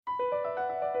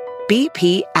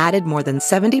BP added more than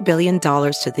 $70 billion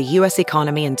to the U.S.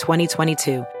 economy in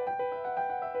 2022.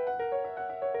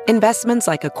 Investments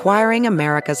like acquiring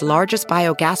America's largest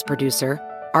biogas producer,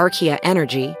 Archaea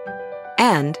Energy,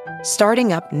 and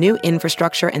starting up new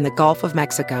infrastructure in the Gulf of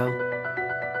Mexico.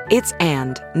 It's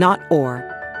and, not or.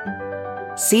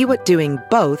 See what doing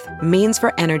both means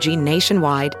for energy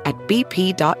nationwide at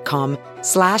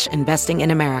bp.com/investing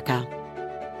in America.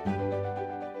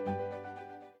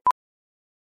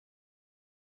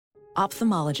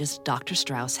 Ophthalmologist Dr.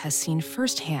 Strauss has seen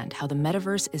firsthand how the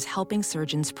metaverse is helping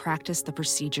surgeons practice the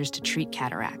procedures to treat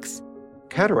cataracts.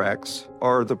 Cataracts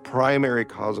are the primary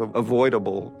cause of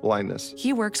avoidable blindness.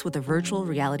 He works with a virtual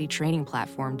reality training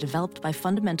platform developed by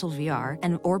Fundamental VR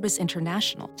and Orbis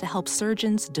International to help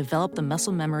surgeons develop the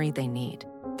muscle memory they need.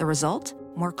 The result?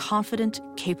 More confident,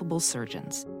 capable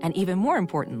surgeons. And even more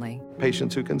importantly,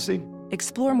 Patients who can see.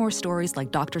 explore more stories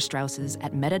like Dr. Strauss's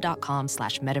at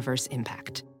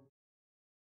meta.com/metaverseimpact.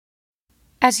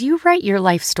 As you write your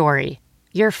life story,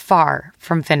 you're far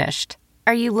from finished.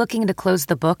 Are you looking to close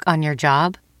the book on your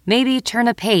job? Maybe turn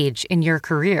a page in your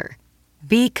career?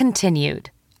 Be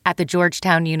continued at the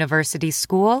Georgetown University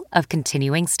School of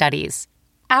Continuing Studies.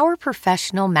 Our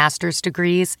professional master's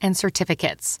degrees and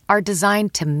certificates are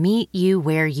designed to meet you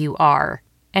where you are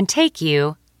and take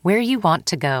you where you want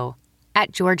to go.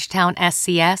 At Georgetown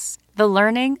SCS, the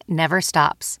learning never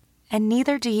stops, and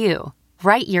neither do you.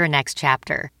 Write your next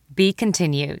chapter. Be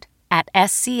continued at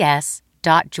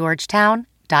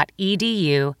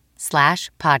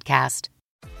scs.georgetown.edu/podcast.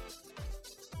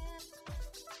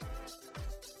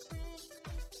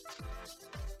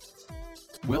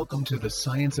 Welcome to the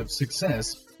Science of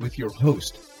Success with your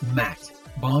host, Matt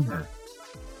Bodmer.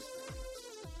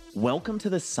 Welcome to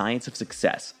the Science of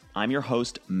Success. I'm your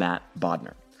host, Matt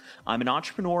Bodmer. I'm an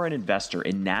entrepreneur and investor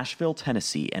in Nashville,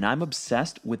 Tennessee, and I'm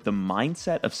obsessed with the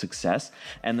mindset of success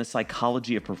and the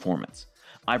psychology of performance.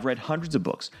 I've read hundreds of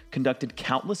books, conducted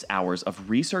countless hours of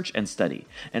research and study,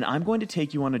 and I'm going to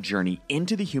take you on a journey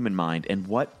into the human mind and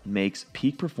what makes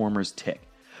peak performers tick,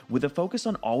 with a focus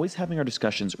on always having our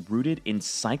discussions rooted in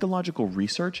psychological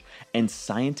research and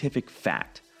scientific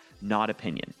fact, not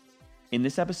opinion. In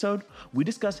this episode, we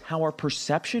discuss how our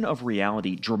perception of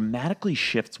reality dramatically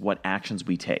shifts what actions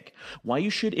we take, why you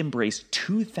should embrace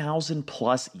 2,000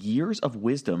 plus years of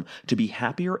wisdom to be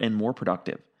happier and more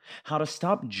productive, how to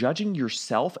stop judging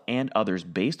yourself and others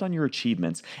based on your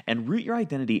achievements and root your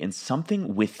identity in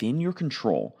something within your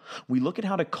control. We look at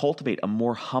how to cultivate a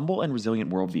more humble and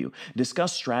resilient worldview,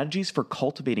 discuss strategies for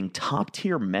cultivating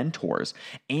top-tier mentors,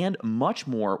 and much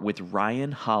more with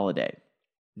Ryan Holiday.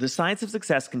 The Science of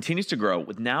Success continues to grow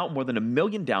with now more than 1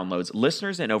 million downloads,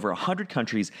 listeners in over 100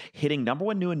 countries, hitting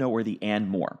 #1 new and noteworthy, and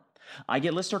more. I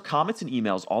get listener comments and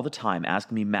emails all the time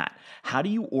asking me, Matt, how do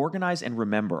you organize and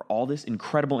remember all this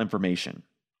incredible information?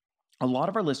 A lot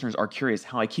of our listeners are curious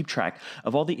how I keep track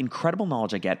of all the incredible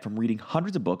knowledge I get from reading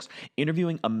hundreds of books,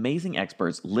 interviewing amazing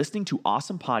experts, listening to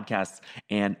awesome podcasts,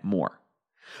 and more.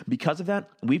 Because of that,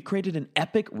 we've created an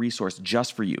epic resource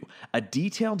just for you, a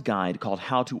detailed guide called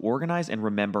How to Organize and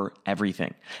Remember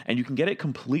Everything. And you can get it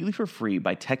completely for free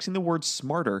by texting the word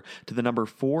SMARTER to the number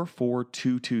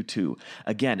 44222.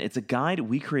 Again, it's a guide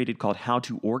we created called How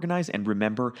to Organize and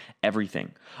Remember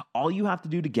Everything. All you have to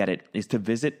do to get it is to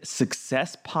visit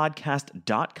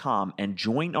successpodcast.com and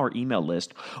join our email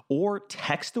list, or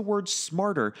text the word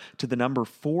SMARTER to the number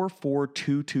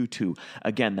 44222.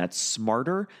 Again, that's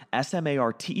SMARTER,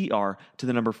 SMARTER, to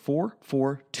the number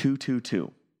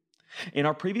 44222. In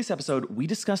our previous episode, we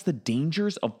discussed the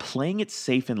dangers of playing it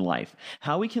safe in life,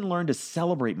 how we can learn to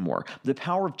celebrate more, the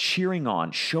power of cheering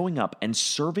on, showing up, and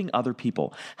serving other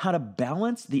people, how to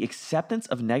balance the acceptance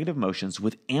of negative emotions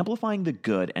with amplifying the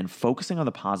good and focusing on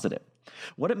the positive,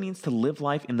 what it means to live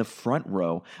life in the front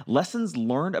row, lessons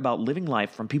learned about living life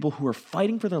from people who are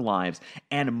fighting for their lives,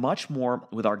 and much more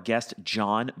with our guest,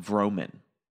 Jon Vroman.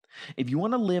 If you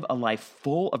want to live a life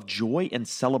full of joy and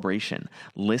celebration,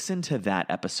 listen to that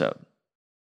episode.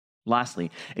 Lastly,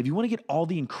 if you want to get all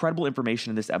the incredible information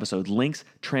in this episode, links,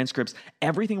 transcripts,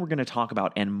 everything we're going to talk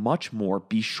about, and much more,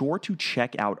 be sure to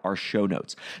check out our show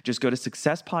notes. Just go to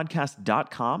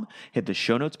successpodcast.com, hit the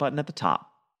show notes button at the top.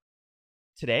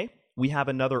 Today, we have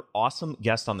another awesome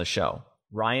guest on the show,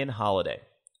 Ryan Holiday.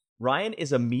 Ryan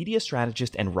is a media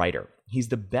strategist and writer. He's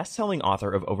the best-selling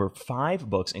author of over 5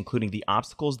 books, including The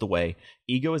Obstacle is the Way,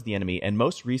 Ego is the Enemy, and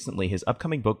most recently, his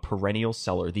upcoming book, Perennial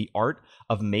Seller, The Art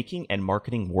of Making and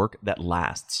Marketing Work That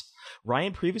Lasts.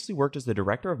 Ryan previously worked as the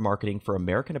director of marketing for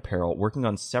American Apparel, working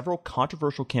on several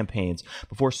controversial campaigns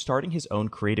before starting his own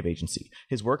creative agency.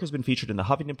 His work has been featured in the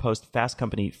Huffington Post, Fast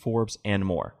Company, Forbes, and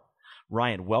more.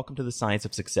 Ryan, welcome to the Science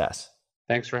of Success.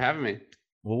 Thanks for having me.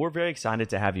 Well, we're very excited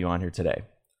to have you on here today.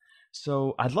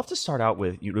 So I'd love to start out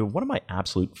with, one of my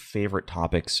absolute favorite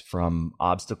topics from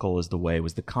Obstacle is the Way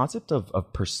was the concept of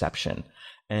perception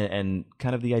and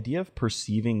kind of the idea of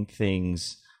perceiving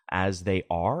things as they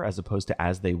are as opposed to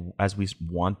as we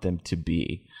want them to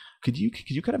be. Could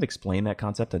you kind of explain that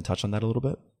concept and touch on that a little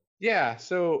bit? Yeah.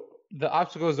 So The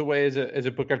Obstacle is the Way is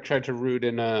a book I've tried to root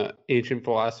in ancient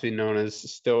philosophy known as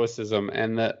Stoicism.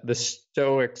 And the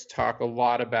Stoics talk a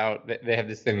lot about, they have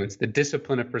this thing that's the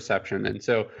discipline of perception. And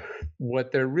so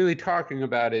what they're really talking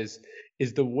about is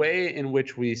the way in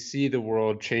which we see the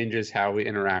world changes how we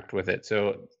interact with it.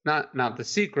 So not the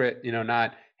secret,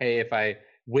 not, hey, if I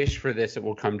wish for this, it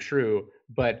will come true.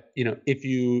 But, if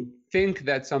you think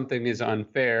that something is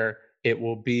unfair, it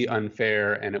will be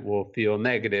unfair and it will feel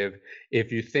negative.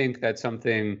 If you think that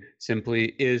something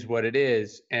simply is what it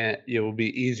is, and it will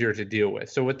be easier to deal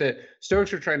with. So what the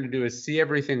Stoics are trying to do is see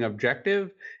everything objective,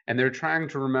 and they're trying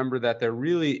to remember that there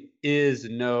really is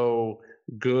no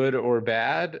good or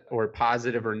bad or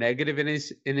positive or negative in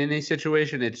any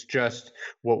situation. It's just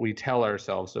what we tell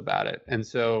ourselves about it. And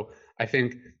so I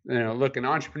think, look, an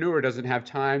entrepreneur doesn't have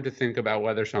time to think about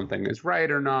whether something is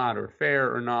right or not, or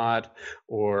fair or not,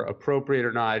 or appropriate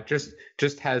or not. It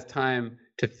just has time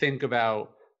to think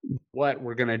about what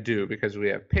we're going to do, because we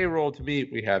have payroll to meet,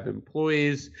 we have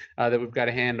employees that we've got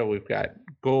to handle, we've got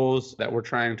goals that we're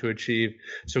trying to achieve.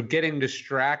 So getting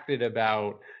distracted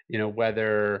about,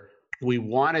 whether we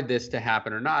wanted this to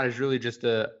happen or not is really just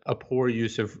a poor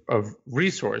use of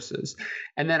resources.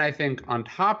 And then I think on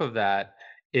top of that,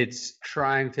 it's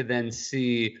trying to then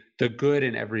see the good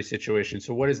in every situation.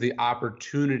 So what is the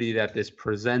opportunity that this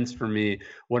presents for me?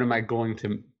 What am I going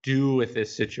to do with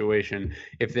this situation?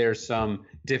 If there's some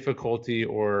difficulty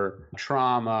or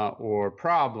trauma or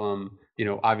problem,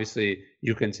 obviously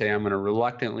you can say, I'm going to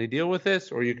reluctantly deal with this,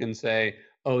 or you can say,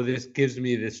 oh, this gives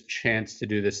me this chance to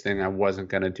do this thing I wasn't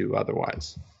going to do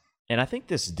otherwise. And I think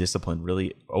this discipline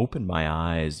really opened my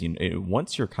eyes.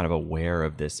 Once you're kind of aware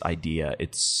of this idea,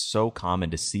 it's so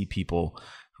common to see people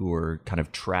who are kind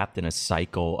of trapped in a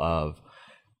cycle of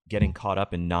getting caught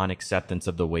up in non-acceptance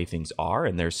of the way things are.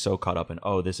 And they're so caught up in,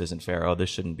 oh, this isn't fair. Oh, this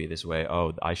shouldn't be this way.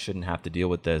 Oh, I shouldn't have to deal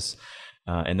with this.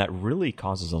 And that really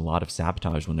causes a lot of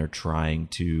sabotage when they're trying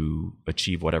to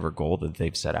achieve whatever goal that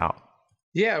they've set out.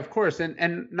 Yeah, of course.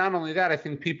 And not only that, I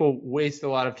think people waste a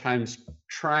lot of time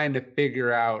trying to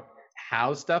figure out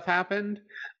how stuff happened.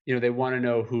 They want to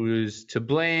know who's to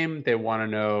blame. They want to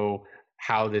know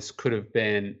how this could have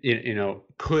been,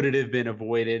 could it have been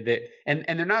avoided? And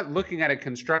they're not looking at it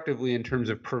constructively in terms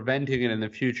of preventing it in the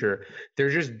future. They're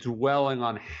just dwelling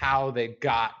on how they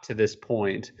got to this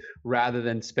point rather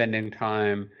than spending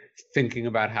time thinking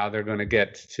about how they're going to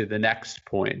get to the next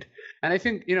point. And I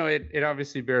think, it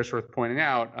obviously bears worth pointing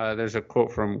out. There's a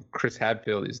quote from Chris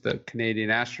Hadfield. He's the Canadian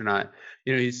astronaut.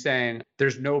 He's saying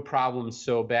there's no problem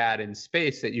so bad in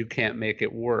space that you can't make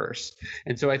it worse.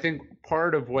 And so I think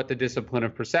part of what the discipline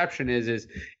of perception is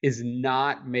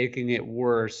not making it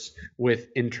worse with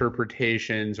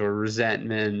interpretations or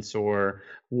resentments or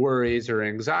worries or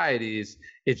anxieties.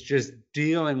 It's just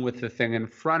dealing with the thing in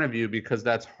front of you because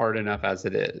that's hard enough as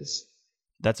it is.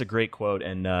 That's a great quote,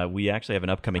 and we actually have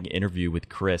an upcoming interview with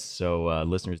Chris, so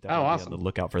listeners definitely awesome. be on the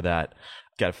lookout for that.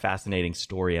 Got a fascinating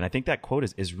story, and I think that quote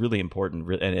is really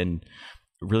important and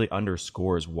really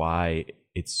underscores why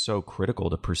it's so critical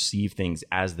to perceive things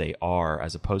as they are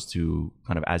as opposed to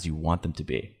kind of as you want them to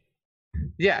be.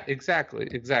 Yeah, exactly.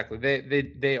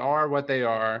 They are what they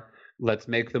are. Let's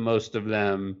make the most of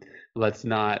them. Let's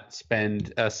not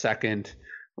spend a second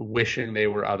wishing they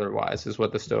were otherwise, is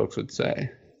what the Stoics would say.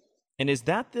 And is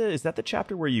that the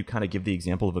chapter where you kind of give the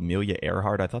example of Amelia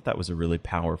Earhart? I thought that was a really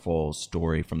powerful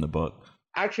story from the book.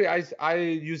 Actually, I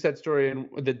use that story in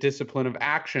the discipline of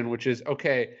action, which is,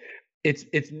 okay,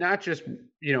 it's not just,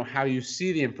 how you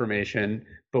see the information,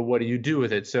 but what do you do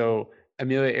with it? So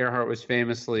Amelia Earhart was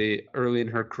famously early in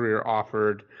her career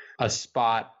offered a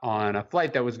spot on a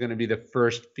flight that was going to be the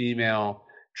first female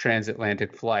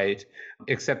transatlantic flight,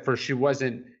 except for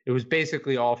it was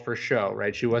basically all for show,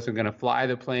 right? She wasn't going to fly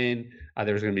the plane.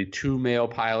 There was going to be 2 male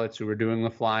pilots who were doing the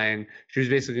flying. She was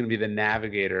basically going to be the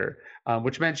navigator,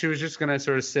 which meant she was just going to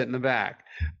sort of sit in the back.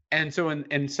 And so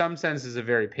in some sense, it's a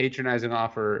very patronizing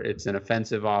offer. It's an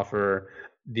offensive offer.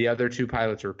 The other 2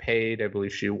 pilots were paid. I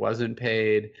believe she wasn't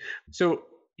paid. So,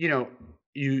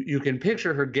 you can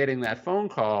picture her getting that phone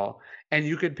call, and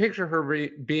you could picture her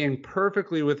being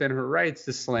perfectly within her rights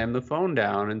to slam the phone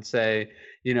down and say,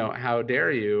 how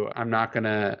dare you?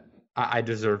 I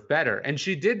deserve better. And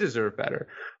she did deserve better,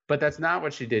 but that's not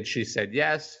what she did. She said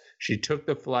yes. She took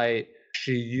the flight.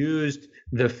 she used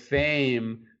the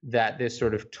fame that this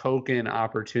sort of token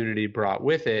opportunity brought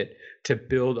with it to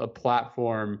build a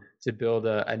platform, to build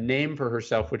a name for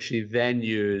herself, which she then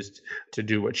used to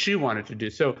do what she wanted to do.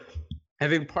 So I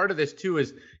think part of this too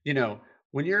is,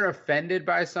 when you're offended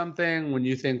by something, when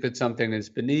you think that something is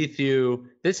beneath you,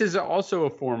 this is also a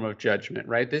form of judgment,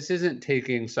 right? This isn't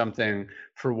taking something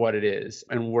for what it is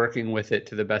and working with it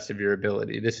to the best of your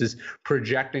ability. This is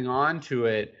projecting onto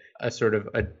it a sort of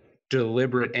a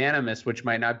deliberate animus, which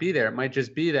might not be there. It might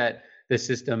just be that the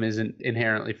system isn't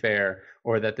inherently fair,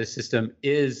 or that the system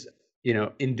is,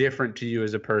 indifferent to you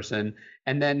as a person.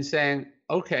 And then saying,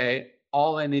 okay,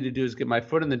 all I need to do is get my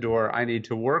foot in the door. I need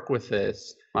to work with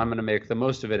this. I'm going to make the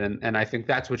most of it. And I think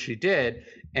that's what she did.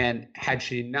 And had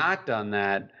she not done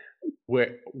that,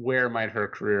 where might her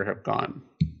career have gone?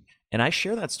 And I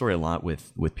share that story a lot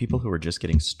with people who are just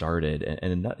getting started.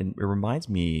 And it reminds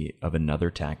me of another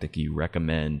tactic you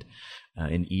recommend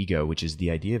in Ego, which is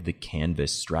the idea of the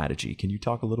canvas strategy. Can you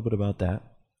talk a little bit about that?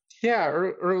 Yeah,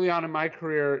 early on in my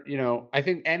career, I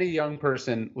think any young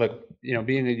person,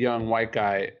 being a young white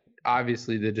guy,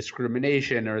 obviously the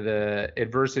discrimination or the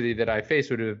adversity that I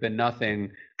faced would have been nothing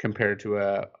compared to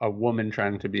a woman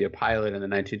trying to be a pilot in the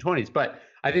 1920s. But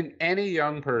I think any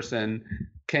young person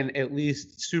can at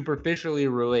least superficially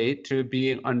relate to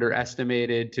being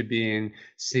underestimated, to being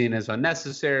seen as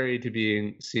unnecessary, to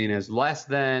being seen as less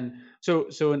than. So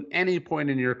in any point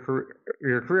in your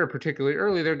career, particularly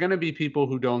early, there are going to be people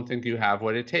who don't think you have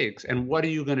what it takes. And what are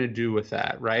you going to do with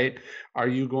that, right? Are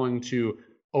you going to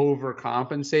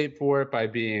overcompensate for it by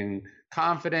being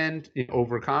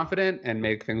overconfident and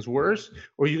make things worse?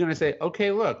 Or are you going to say,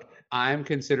 okay, look, I'm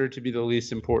considered to be the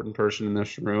least important person in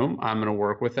this room. I'm going to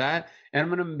work with that. And I'm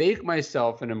going to make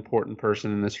myself an important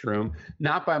person in this room,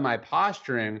 not by my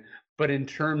posturing, but in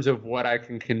terms of what I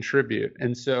can contribute.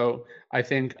 And so I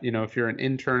think, if you're an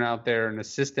intern out there, an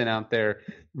assistant out there,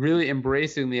 really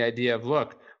embracing the idea of,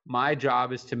 look, my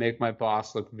job is to make my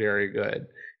boss look very good.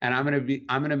 And I'm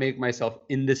going to make myself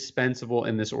indispensable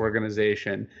in this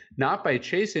organization, not by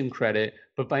chasing credit,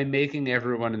 but by making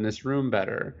everyone in this room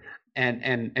better.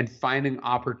 And finding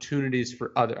opportunities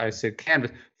for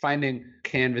finding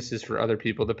canvases for other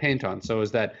people to paint on. So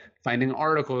is that finding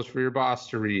articles for your boss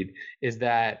to read? Is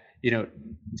that,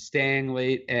 staying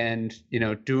late and,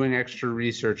 doing extra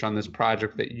research on this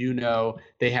project that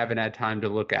they haven't had time to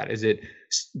look at? Is it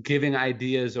giving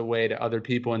ideas away to other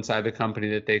people inside the company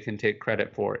that they can take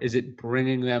credit for? Is it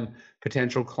bringing them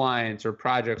potential clients or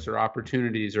projects or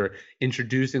opportunities, or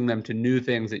introducing them to new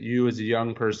things that you as a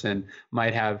young person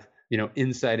might have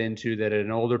insight into that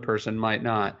an older person might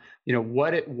not?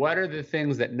 What are the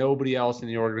things that nobody else in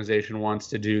the organization wants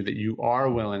to do that you are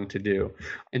willing to do?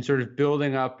 And sort of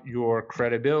building up your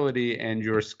credibility and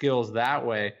your skills that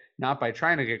way, not by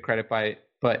trying to get credit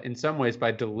but in some ways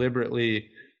by deliberately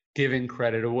giving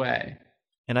credit away.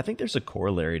 And I think there's a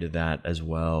corollary to that as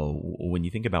well. When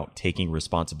you think about taking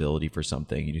responsibility for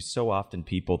something, so often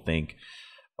people think,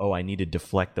 oh, I need to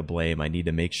deflect the blame. I need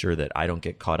to make sure that I don't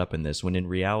get caught up in this. When in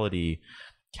reality,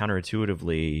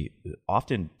 counterintuitively,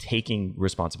 often taking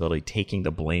responsibility, taking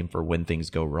the blame for when things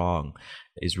go wrong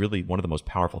is really one of the most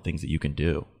powerful things that you can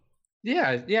do.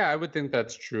 Yeah, I would think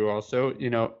that's true also.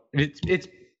 It's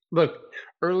look,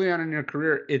 early on in your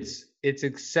career, it's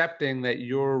accepting that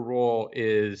your role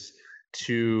is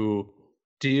to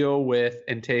deal with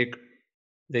and take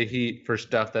the heat for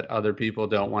stuff that other people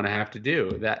don't want to have to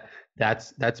do.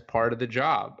 That's part of the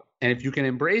job. And if you can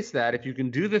embrace that, if you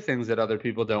can do the things that other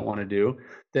people don't want to do,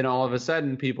 then all of a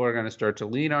sudden people are going to start to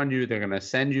lean on you. They're going to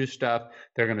send you stuff.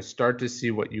 They're going to start to see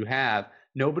what you have.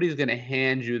 Nobody's going to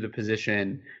hand you the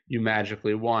position you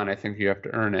magically want. I think you have to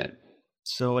earn it.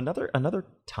 So another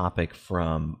topic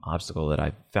from Obstacle that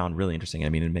I found really interesting, I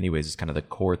mean, in many ways, is kind of the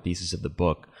core thesis of the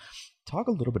book. Talk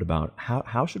a little bit about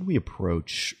how should we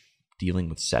approach dealing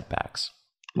with setbacks?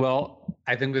 Well,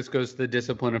 I think this goes to the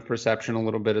discipline of perception a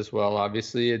little bit as well.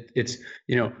 Obviously, it's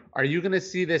are you going to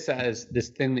see this as this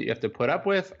thing that you have to put up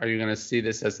with? Are you going to see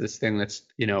this as this thing that's,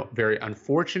 very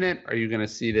unfortunate? Are you going to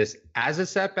see this as a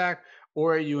setback?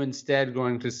 Or are you instead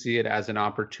going to see it as an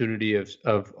opportunity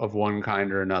of one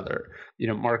kind or another?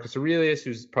 Marcus Aurelius,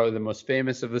 who's probably the most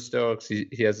famous of the Stoics, he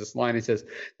has this line. He says,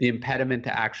 "The impediment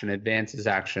to action advances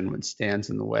action when stands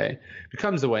in the way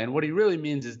becomes the way." And what he really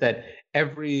means is that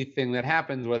everything that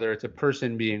happens, whether it's a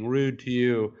person being rude to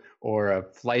you, or a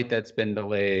flight that's been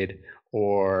delayed,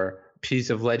 or a piece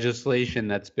of legislation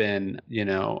that's been,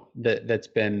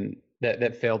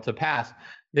 that failed to pass,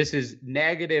 this is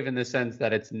negative in the sense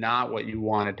that it's not what you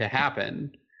wanted to happen,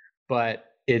 but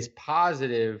it's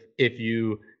positive if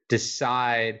you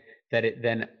decide that it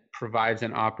then provides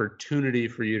an opportunity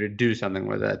for you to do something,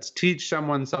 whether that's teach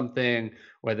someone something,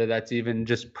 whether that's even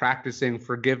just practicing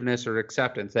forgiveness or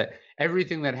acceptance. That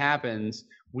everything that happens,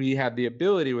 we have the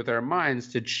ability with our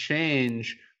minds to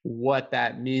change what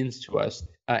that means to us.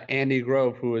 Andy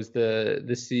Grove, who was the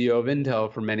CEO of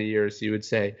Intel for many years, he would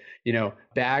say,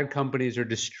 bad companies are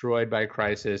destroyed by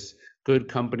crisis, good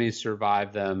companies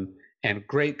survive them, and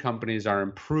great companies are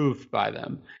improved by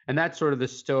them. And that's sort of the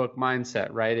Stoic mindset,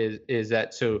 right? Is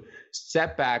that so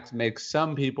setbacks make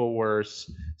some people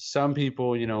worse, some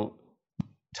people,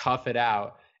 tough it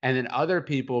out, and then other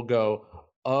people go,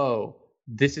 oh,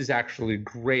 this is actually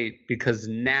great because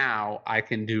now I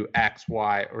can do X,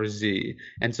 Y, or Z.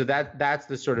 And so that's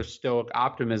the sort of Stoic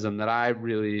optimism that I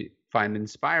really find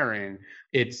inspiring.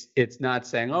 It's not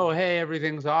saying, oh, hey,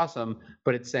 everything's awesome,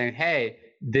 but it's saying, hey,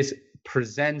 this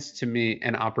presents to me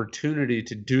an opportunity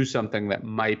to do something that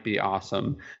might be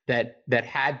awesome, that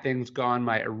had things gone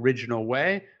my original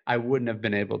way, I wouldn't have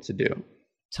been able to do.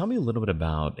 Tell me a little bit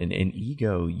about, in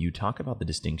Ego, you talk about the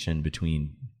distinction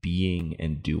between being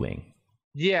and doing.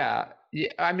 Yeah.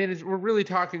 I mean, we're really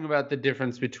talking about the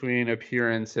difference between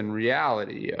appearance and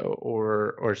reality,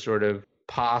 or sort of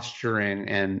posturing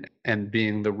and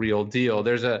being the real deal.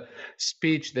 There's a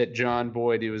speech that John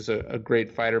Boyd, he was a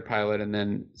great fighter pilot and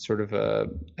then sort of a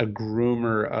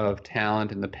groomer of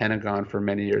talent in the Pentagon for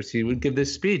many years. He would give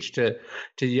this speech to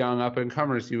young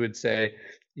up-and-comers. He would say,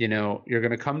 you're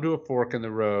going to come to a fork in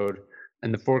the road,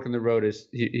 and the fork in the road is,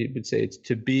 he would say, it's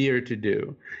to be or to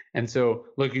do. And so,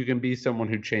 look, you can be someone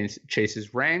who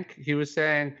chases rank, he was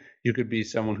saying. You could be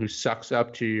someone who sucks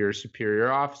up to your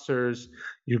superior officers.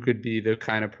 You could be the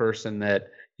kind of person that,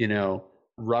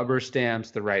 rubber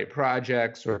stamps the right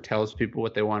projects or tells people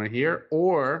what they want to hear.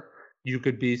 Or you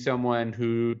could be someone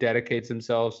who dedicates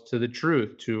themselves to the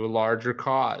truth, to a larger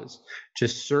cause, to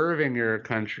serving your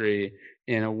country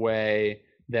in a way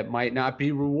that might not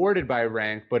be rewarded by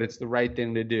rank, but it's the right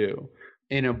thing to do.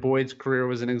 Boyd's career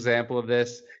was an example of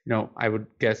this. I would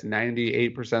guess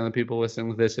 98% of the people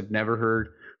listening to this have never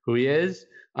heard who he is,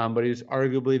 but he was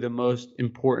arguably the most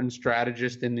important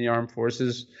strategist in the armed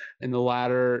forces in the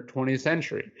latter 20th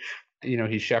century.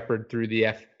 He shepherded through the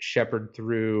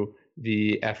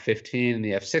F-15 and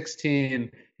the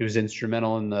F-16. He was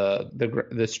instrumental in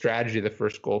the strategy of the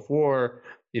first Gulf War.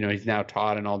 He's now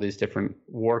taught in all these different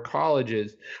war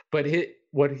colleges. But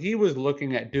what he was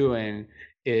looking at doing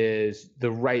is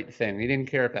the right thing. He didn't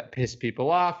care if that pissed people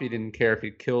off. He didn't care if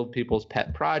he killed people's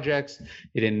pet projects.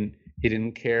 He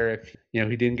didn't care if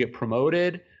he didn't get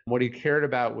promoted. What he cared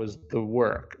about was the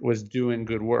work, was doing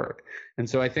good work. And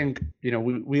so I think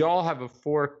we all have a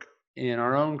fork in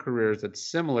our own careers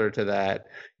that's similar to that.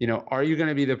 Are you going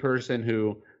to be the person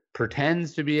who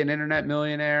pretends to be an internet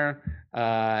millionaire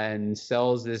and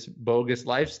sells this bogus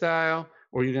lifestyle,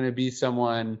 or are you going to be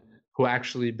someone who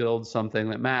actually builds something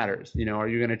that matters? Are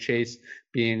you going to chase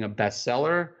being a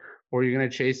bestseller, or are you going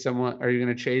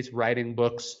to chase writing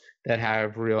books that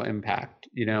have real impact?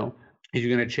 Are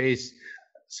you going to chase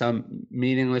some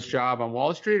meaningless job on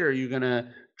Wall Street, or are you going to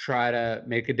try to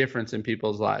make a difference in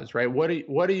people's lives, right? What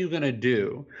are you going to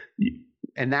do?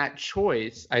 And that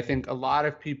choice, I think a lot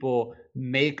of people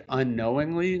make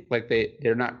unknowingly, like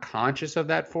they're not conscious of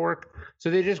that fork. So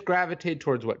they just gravitate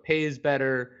towards what pays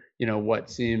better,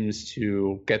 what seems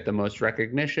to get the most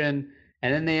recognition.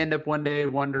 And then they end up one day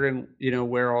wondering,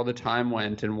 where all the time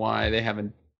went and why they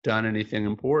haven't done anything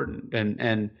important.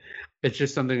 And it's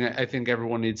just something I think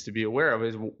everyone needs to be aware of,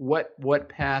 is what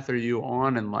path are you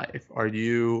on in life? Are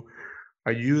you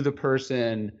the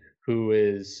person who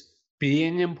is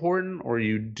being important, or are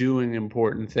you doing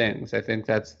important things? I think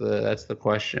that's the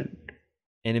question.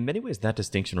 And in many ways, that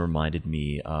distinction reminded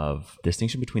me of the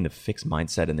distinction between the fixed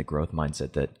mindset and the growth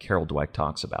mindset that Carol Dweck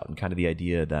talks about, and kind of the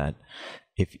idea that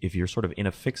if you're sort of in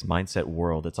a fixed mindset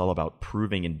world, it's all about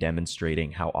proving and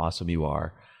demonstrating how awesome you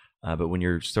are. But when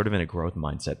you're sort of in a growth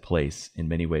mindset place, in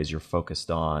many ways, you're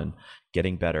focused on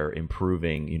getting better,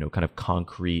 improving, kind of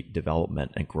concrete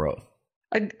development and growth.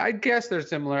 I guess they're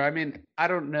similar. I mean, I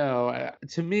don't know.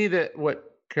 To me, that what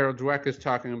Carol Dweck is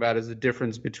talking about is the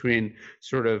difference between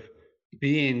sort of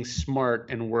being smart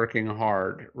and working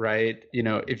hard, right?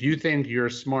 If you think you're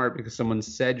smart because someone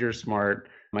said you're smart,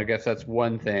 I guess that's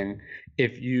one thing.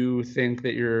 If you think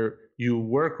that you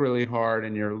work really hard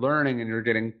and you're learning and you're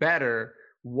getting better,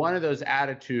 one of those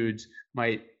attitudes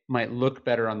might look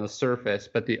better on the surface,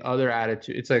 but the other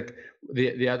attitude, it's like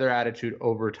the other attitude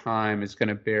over time is going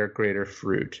to bear greater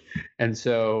fruit. And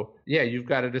so, yeah, you've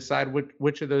got to decide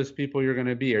which of those people you're going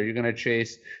to be. Are you going to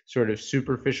chase sort of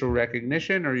superficial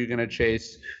recognition, or are you going to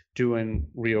chase doing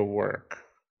real work?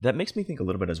 That makes me think a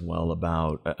little bit as well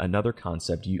about another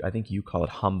concept. I think you call it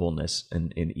humbleness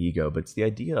and ego, but it's the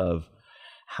idea of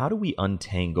how do we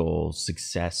untangle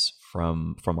success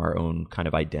from our own kind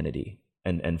of identity,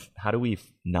 and how do we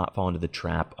not fall into the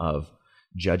trap of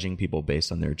judging people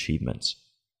based on their achievements?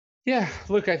 Yeah,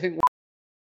 look, I think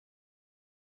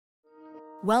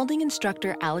Welding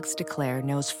instructor Alex DeClaire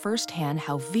knows firsthand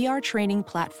how VR training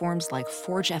platforms like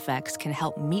ForgeFX can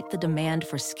help meet the demand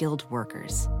for skilled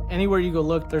workers. Anywhere you go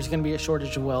look, there's going to be a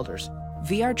shortage of welders.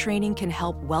 VR training can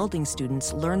help welding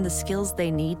students learn the skills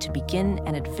they need to begin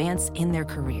and advance in their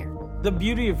career. The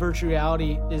beauty of virtual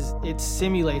reality is it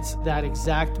simulates that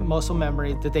exact muscle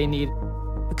memory that they need.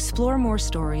 Explore more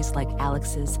stories like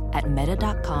Alex's at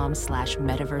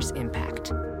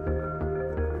meta.com/metaverseimpact.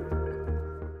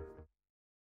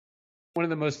 one of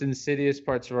the most insidious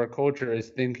parts of our culture is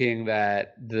thinking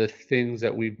that the things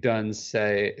that we've done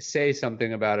say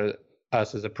something about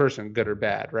us as a person, good or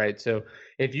bad, right? So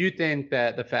if you think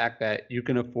that the fact that you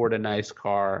can afford a nice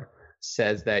car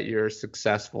says that you're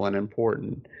successful and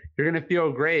important, you're going to feel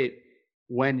great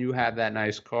when you have that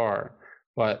nice car.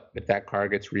 But if that car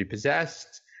gets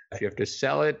repossessed, if you have to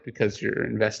sell it because you're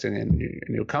investing in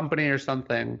a new company or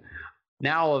something,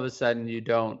 now all of a sudden you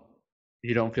don't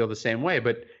feel the same way,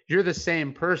 but you're the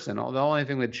same person. The only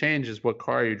thing that changes is what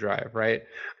car you drive, right?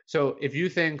 So if you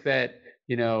think that,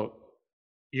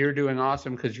 you're doing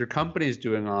awesome because your company's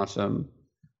doing awesome,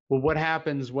 well, what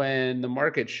happens when the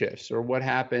market shifts? Or what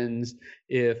happens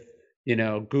if,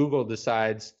 Google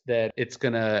decides that it's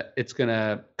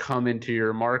gonna come into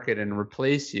your market and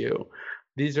replace you?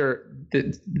 These are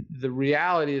the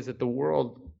reality is that the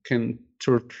world can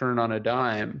sort of turn on a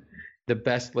dime. The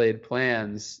best laid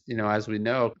plans, as we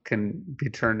know, can be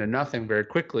turned to nothing very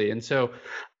quickly. And so,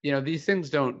 these things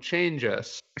don't change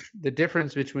us. The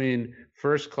difference between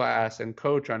first class and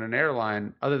coach on an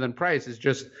airline, other than price, is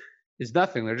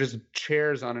nothing. They're just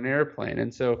chairs on an airplane.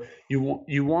 And so you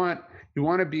want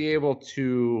to be able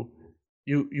to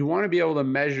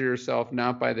measure yourself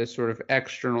not by this sort of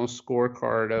external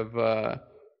scorecard of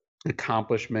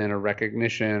accomplishment or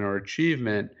recognition or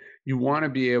achievement. You want to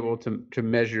be able to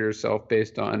measure yourself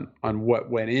based on what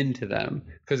went into them,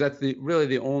 because that's really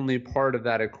the only part of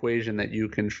that equation that you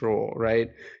control,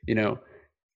 right?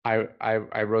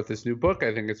 I wrote this new book.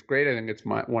 I think it's great. I think it's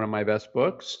one of my best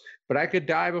books, but I could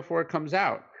die before it comes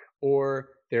out, or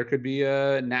there could be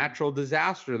a natural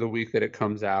disaster the week that it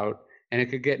comes out and it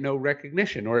could get no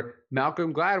recognition, or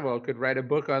Malcolm Gladwell could write a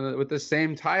book with the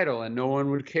same title and no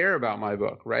one would care about my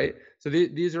book, right? So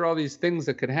these are all these things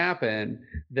that could happen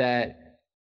that,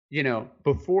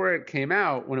 before it came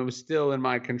out, when it was still in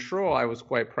my control, I was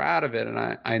quite proud of it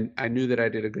and I knew that I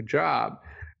did a good job.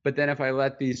 But then if I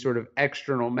let these sort of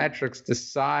external metrics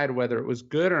decide whether it was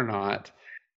good or not,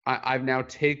 I've now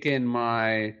taken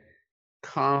my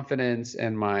confidence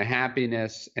and my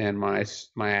happiness and my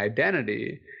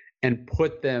identity and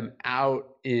put them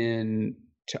out to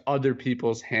other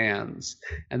people's hands.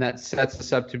 And that sets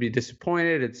us up to be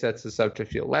disappointed. It sets us up to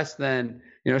feel less than.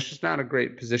 It's just not a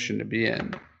great position to be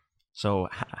in. So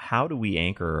how do we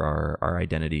anchor our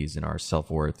identities and our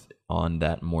self-worth on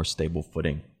that more stable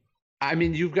footing? I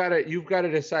mean, you've got to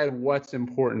decide what's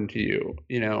important to you,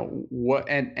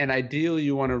 and ideally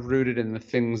you want to root it in the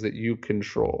things that you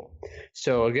control.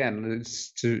 So again,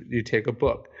 you take a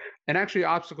book. And actually,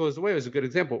 Obstacle is the Way was a good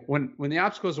example. When the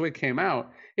Obstacle is the Way came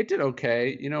out, it did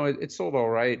okay. It sold all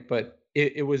right, but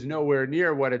it was nowhere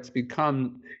near what it's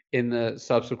become in the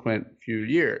subsequent few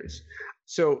years.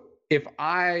 So if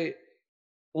I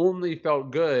only felt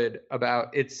good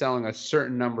about it selling a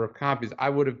certain number of copies,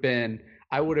 I would have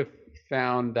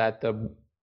found that the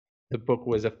book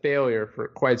was a failure for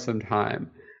quite some time.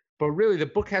 But really, the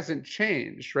book hasn't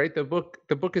changed, right? The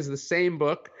book is the same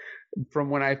book from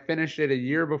when I finished it a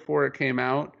year before it came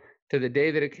out to the day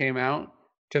that it came out,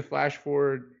 to flash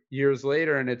forward years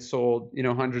later and it sold,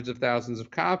 hundreds of thousands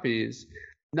of copies.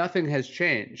 Nothing has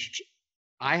changed.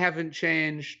 I haven't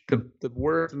changed. The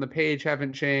words on the page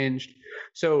haven't changed.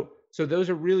 So those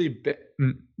are really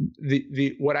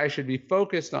the what I should be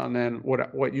focused on then.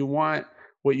 What you want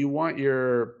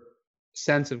your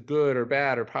sense of good or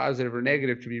bad or positive or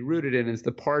negative to be rooted in is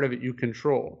the part of it you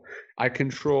control. I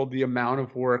controlled the amount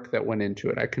of work that went into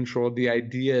it. I controlled the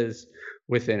ideas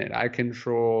within it. I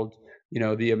controlled,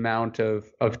 the amount of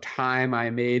time I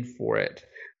made for it.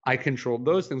 I controlled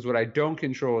those things. What I don't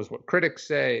control is what critics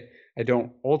say. I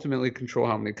don't ultimately control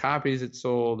how many copies it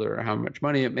sold or how much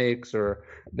money it makes, or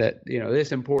that,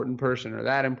 this important person or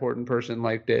that important person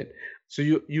liked it. So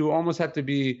you almost have to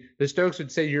be, the Stoics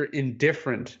would say, you're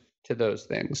indifferent to those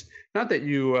things. Not that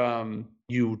you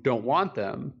don't want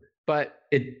them, but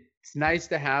it's nice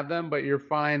to have them, but you're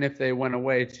fine if they went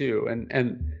away too.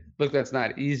 And look, that's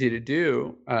not easy to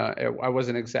do. I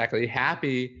wasn't exactly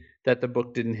happy that the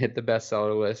book didn't hit the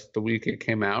bestseller list the week it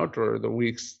came out or the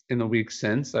weeks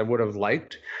since. I would have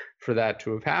liked for that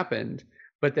to have happened,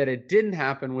 but that it didn't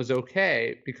happen was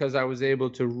okay because I was able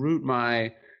to root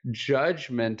my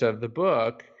judgment of the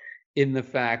book in the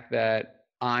fact that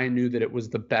I knew that it was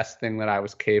the best thing that I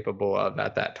was capable of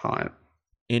at that time.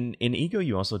 In Ego,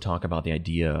 you also talk about the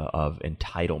idea of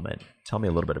entitlement. Tell me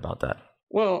a little bit about that.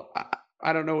 Well,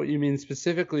 I don't know what you mean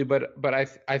specifically, but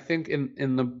I think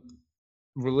in the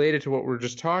related to what we're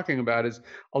just talking about is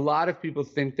a lot of people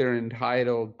think they're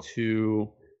entitled to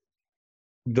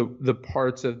the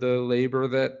parts of the labor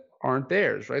that aren't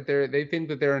theirs, right? They think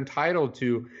that they're entitled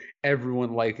to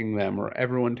everyone liking them or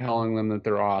everyone telling them that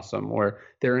they're awesome, or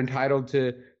they're entitled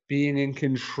to being in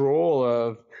control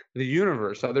of the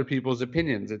universe, other people's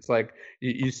opinions. It's like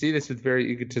you see this with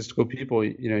very egotistical people.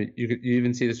 You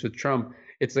even see this with Trump.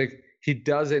 It's like he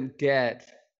doesn't get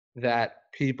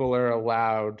that people are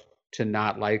allowed to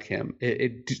not like him.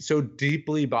 It so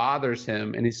deeply bothers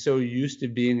him, and he's so used to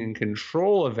being in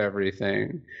control of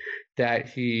everything that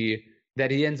he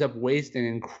ends up wasting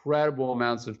incredible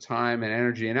amounts of time and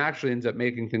energy, and actually ends up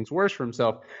making things worse for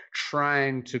himself,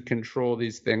 trying to control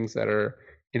these things that are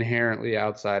inherently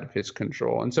outside of his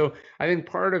control. And so I think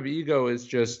part of ego is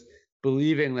just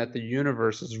believing that the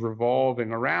universe is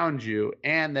revolving around you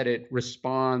and that it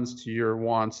responds to your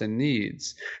wants and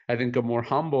needs. I think a more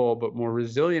humble but more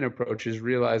resilient approach is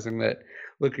realizing that,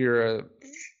 look, you're a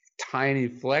tiny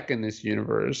fleck in this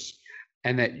universe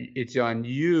and that it's on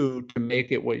you to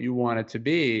make it what you want it to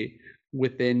be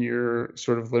within your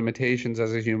sort of limitations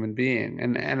as a human being.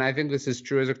 And I think this is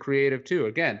true as a creative too.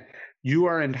 Again, you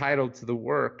are entitled to the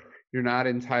work. You're not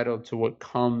entitled to what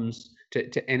comes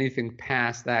to anything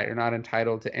past that. You're not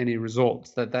entitled to any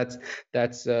results. That's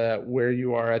where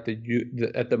you are at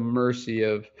the mercy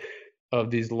of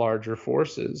these larger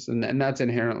forces, and that's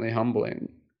inherently humbling.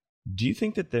 Do you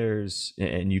think that there's,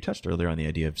 and you touched earlier on the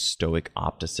idea of stoic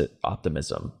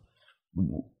optimism?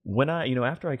 When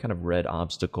after I kind of read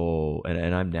Obstacle,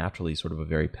 and I'm naturally sort of a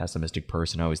very pessimistic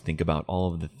person, I always think about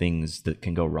all of the things that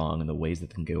can go wrong and the ways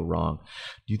that can go wrong.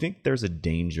 Do you think there's a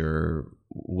danger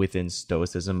within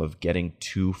Stoicism of getting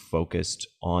too focused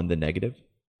on the negative?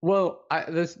 Well,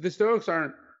 the Stoics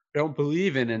don't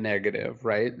believe in a negative,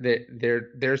 right?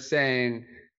 They're saying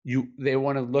they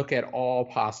want to look at all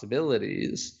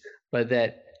possibilities, but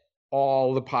that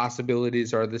all the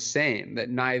possibilities are the same, that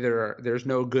there's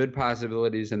no good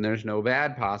possibilities and there's no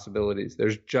bad possibilities.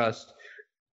 There's just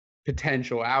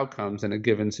potential outcomes in a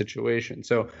given situation.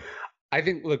 So I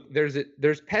think, look,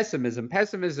 there's pessimism.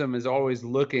 Pessimism is always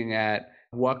looking at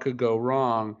what could go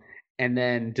wrong and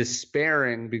then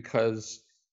despairing because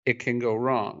it can go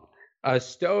wrong. A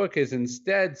Stoic is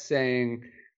instead saying,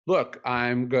 look,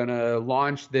 I'm going to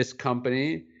launch this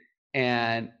company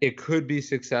and it could be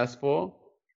successful.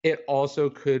 It also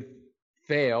could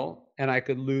fail and I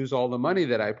could lose all the money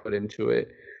that I put into it,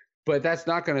 but that's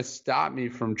not going to stop me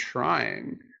from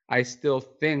trying. I still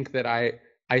think that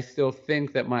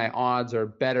my odds are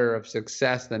better of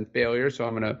success than failure. So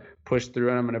I'm going to push through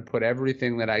and I'm going to put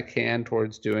everything that I can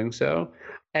towards doing so.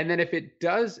 And then if it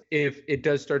does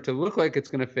start to look like it's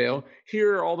going to fail,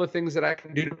 here are all the things that I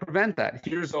can do to prevent that.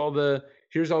 Here's all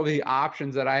the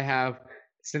options that I have,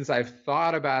 since I've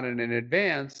thought about it in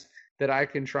advance, that I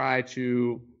can try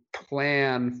to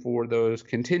plan for those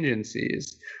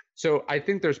contingencies. So I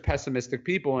think there's pessimistic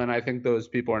people, and I think those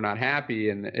people are not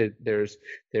happy, and there's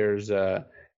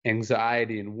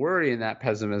anxiety and worry in that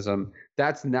pessimism.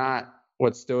 That's not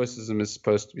what Stoicism is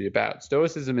supposed to be about.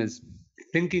 Stoicism is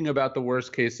thinking about the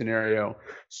worst case scenario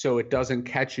so it doesn't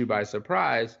catch you by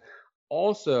surprise,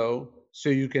 also so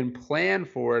you can plan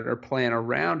for it or plan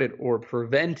around it or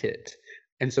prevent it.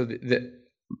 And so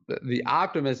the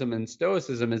optimism in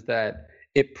Stoicism is that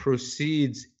it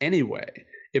proceeds anyway.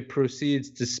 It proceeds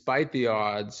despite the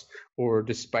odds or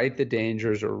despite the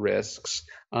dangers or risks,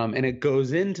 and it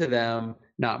goes into them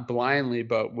not blindly,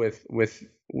 but with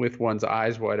one's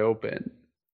eyes wide open.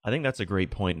 I think that's a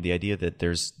great point. The idea that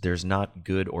there's not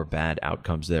good or bad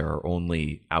outcomes, there are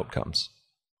only outcomes,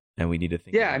 and we need to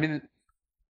think. Yeah, I mean,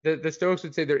 the Stoics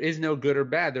would say there is no good or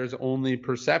bad. There's only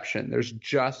perception. There's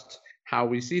just how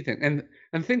we see things.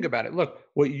 And think about it. Look,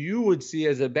 what you would see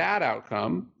as a bad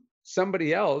outcome,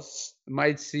 somebody else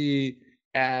might see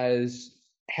as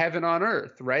heaven on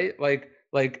earth, right? Like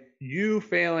you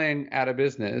failing at a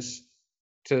business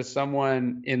to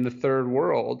someone in the third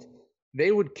world,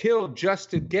 they would kill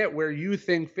just to get where you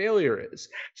think failure is.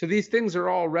 So these things are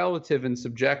all relative and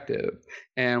subjective,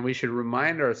 and we should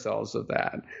remind ourselves of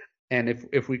that. And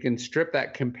if we can strip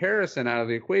that comparison out of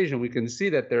the equation, we can see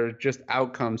that there are just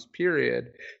outcomes,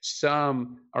 period.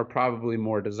 Some are probably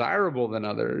more desirable than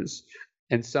others,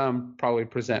 and some probably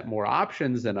present more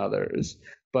options than others.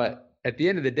 But at the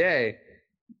end of the day,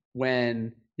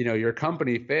 when your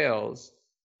company fails,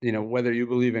 whether you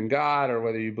believe in God or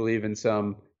whether you believe in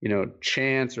some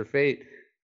chance or fate,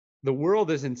 the world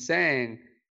isn't saying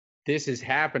this is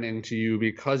happening to you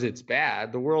because it's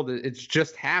bad. The world, it's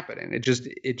just happening. It just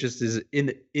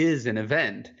is an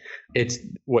event. It's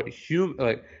what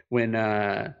like when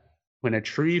a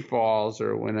tree falls,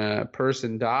 or when a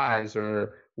person dies,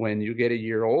 or when you get a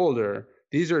year older.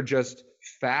 These are just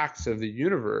facts of the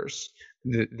universe.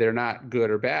 They're not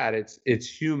good or bad. It's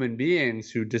human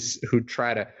beings who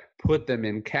try to put them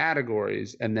in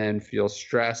categories and then feel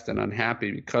stressed and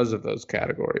unhappy because of those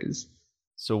categories.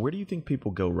 So where do you think people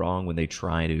go wrong when they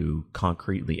try to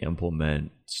concretely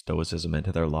implement Stoicism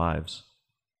into their lives?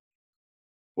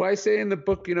 Well, I say in the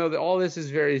book, that all this is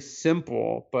very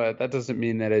simple, but that doesn't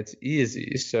mean that it's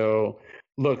easy. So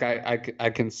look, I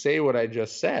can say what I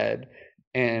just said,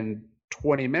 and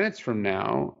 20 minutes from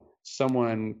now,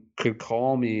 someone could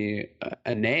call me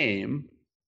a name,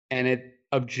 and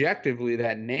objectively,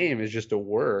 that name is just a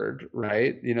word,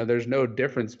 right? There's no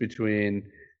difference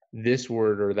between this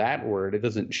word or that word. It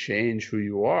doesn't change who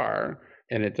you are,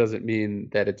 and it doesn't mean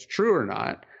that it's true or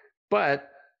not. But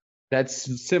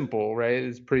that's simple, right?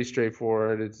 It's pretty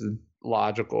straightforward. It's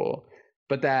logical.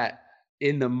 But that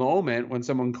in the moment when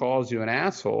someone calls you an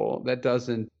asshole, that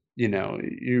doesn't,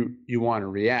 you want to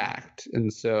react.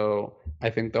 And so I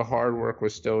think the hard work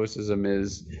with Stoicism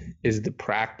is the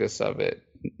practice of it.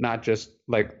 Not just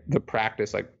like the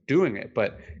practice, like doing it,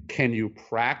 but can you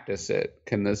practice it?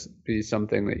 Can this be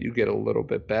something that you get a little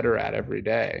bit better at every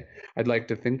day? I'd like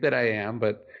to think that I am,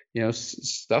 but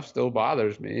stuff still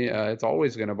bothers me. It's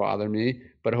always going to bother me,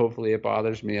 but hopefully it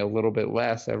bothers me a little bit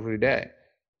less every day.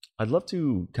 I'd love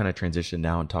to kind of transition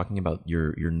now and talking about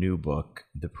your new book,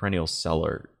 The Perennial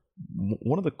Seller.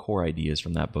 One of the core ideas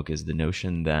from that book is the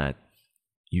notion that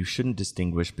you shouldn't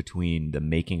distinguish between the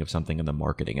making of something and the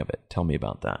marketing of it. Tell me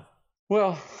about that.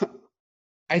 Well,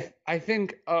 I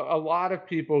think a lot of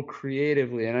people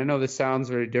creatively, and I know this sounds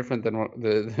very different than what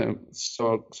the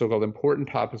so-called important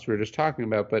topics we were just talking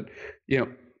about, but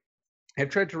I've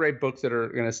tried to write books that are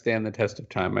going to stand the test of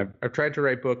time. I've tried to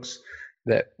write books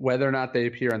that, whether or not they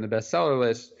appear on the bestseller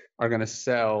list, are going to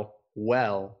sell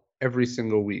well every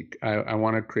single week. I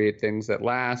want to create things that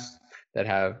last, that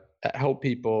help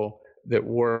people, that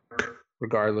work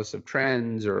regardless of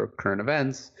trends or current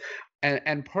events.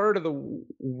 And part of the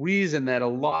reason that a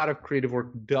lot of creative work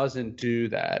doesn't do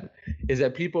that is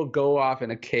that people go off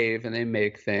in a cave and they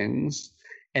make things,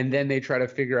 and then they try to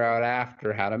figure out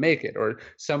after how to make it. Or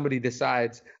somebody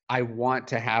decides, I want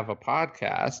to have a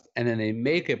podcast, and then they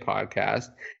make a podcast,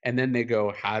 and then they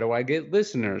go, how do I get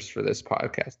listeners for this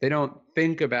podcast? They don't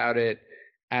think about it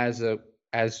as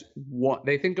one.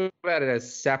 They think about it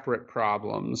as separate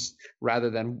problems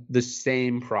rather than the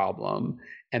same problem.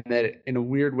 And that in a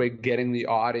weird way, getting the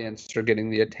audience or getting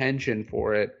the attention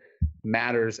for it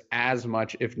matters as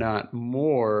much, if not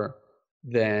more,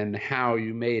 than how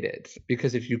you made it.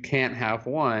 Because if you can't have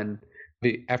one,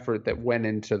 the effort that went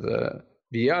into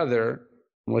the other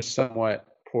was somewhat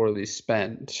poorly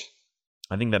spent.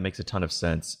 I think that makes a ton of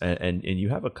sense. And you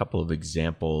have a couple of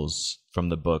examples from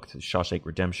the book, Shawshank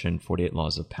Redemption, 48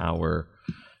 Laws of Power.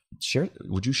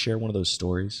 Would you share one of those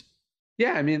stories?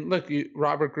 Yeah, I mean, look,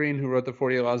 Robert Greene, who wrote the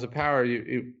 48 Laws of Power,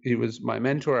 he was my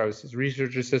mentor. I was his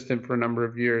research assistant for a number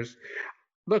of years.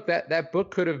 Look, that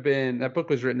book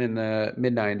was written in the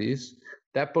mid-90s.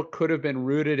 That book could have been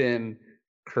rooted in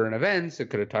current events. It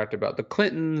could have talked about the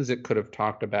Clintons. It could have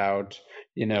talked about,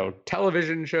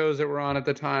 television shows that were on at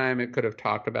the time. It could have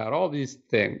talked about all these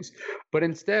things. But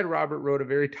instead, Robert wrote a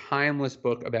very timeless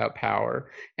book about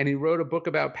power. And he wrote a book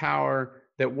about power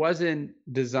that wasn't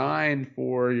designed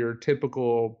for your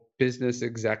typical business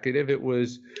executive. It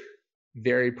was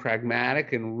very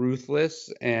pragmatic and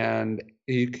ruthless. And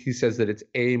he says that it's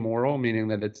amoral, meaning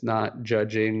that it's not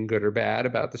judging good or bad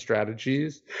about the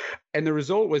strategies. And the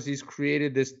result was he's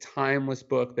created this timeless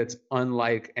book that's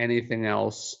unlike anything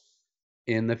else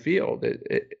in the field.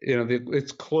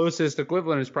 Its closest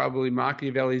equivalent is probably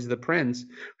Machiavelli's The Prince,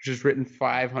 which was written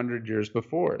 500 years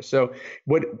before. So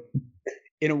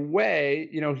in a way,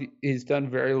 he's done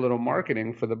very little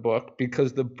marketing for the book,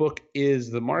 because the book is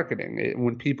the marketing.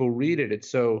 When people read it, it's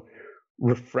so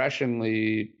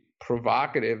refreshingly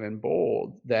provocative and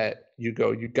bold that you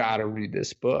got to read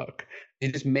this book.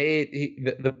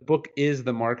 The book is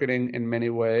the marketing in many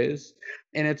ways.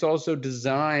 And it's also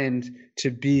designed to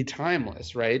be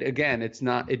timeless, right? Again,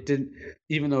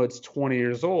 even though it's 20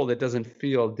 years old, it doesn't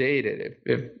feel dated.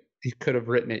 If he could have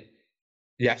written it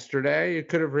yesterday, you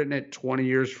could have written it 20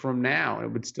 years from now, and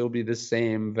it would still be the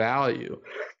same value.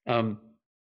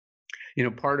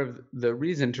 Part of the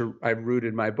reason I've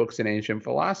rooted my books in ancient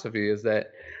philosophy is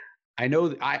that I know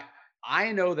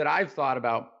that I've thought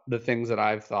about the things that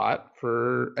I've thought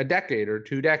for a decade or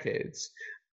 2 decades.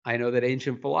 I know that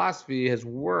ancient philosophy has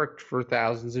worked for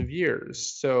thousands of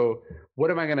years. So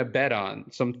what am I going to bet on?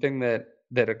 Something that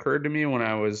occurred to me when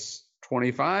I was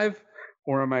 25?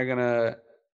 Or am I going to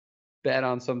bet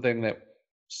on something that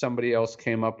somebody else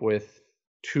came up with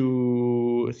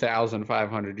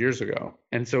 2,500 years ago?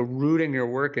 And so rooting your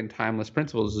work in timeless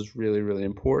principles is really, really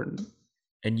important.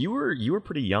 And you were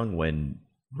pretty young when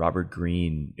Robert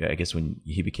Greene, I guess, when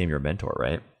he became your mentor,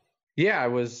 right? Yeah, I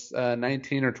was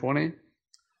 19 or 20.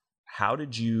 How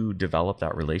did you develop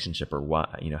that relationship, or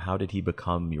what? How did he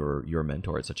become your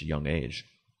mentor at such a young age?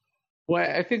 Well,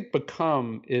 I think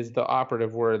become is the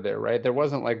operative word there, right? There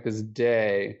wasn't like this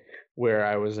day where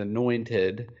I was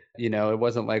anointed. It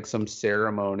wasn't like some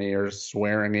ceremony or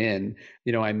swearing in.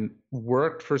 I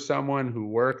worked for someone who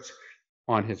worked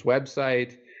on his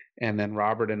website, and then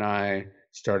Robert and I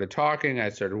started talking. I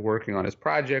started working on his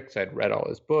projects. I'd read all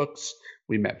his books.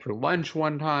 We met for lunch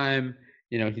one time.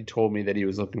 He told me that he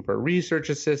was looking for a research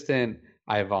assistant.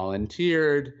 I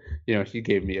volunteered. He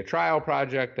gave me a trial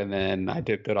project, and then I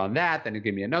did good on that. Then he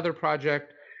gave me another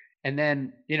project. And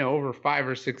then, over 5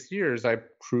 or 6 years, I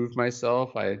proved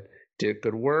myself. I did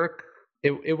good work.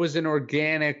 It was an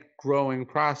organic growing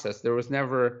process. There was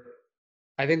never,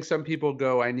 I think some people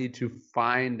go, I need to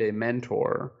find a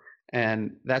mentor.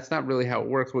 And that's not really how it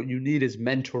works. What you need is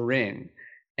mentoring.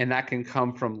 And that can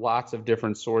come from lots of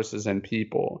different sources and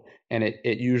people. And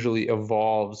it usually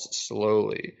evolves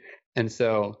slowly. And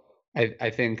so I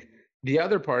think the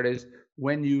other part is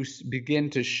when you begin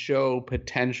to show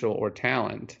potential or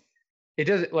talent, it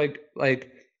doesn't like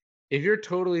if you're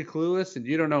totally clueless and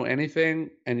you don't know anything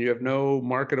and you have no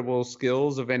marketable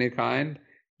skills of any kind,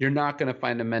 you're not going to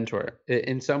find a mentor.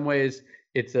 In some ways,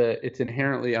 it's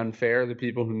inherently unfair. The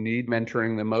people who need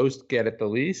mentoring the most get it the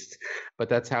least, but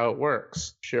that's how it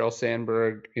works. Sheryl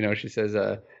Sandberg, she says,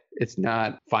 it's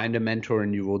not find a mentor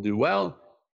and you will do well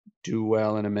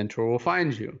and a mentor will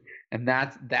find you. And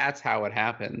that's how it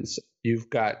happens. You've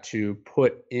got to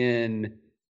put in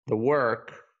the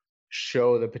work,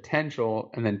 show the potential,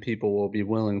 and then people will be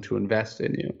willing to invest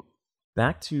in you.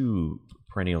 Back to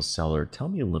Perennial Seller, tell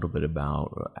me a little bit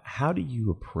about how do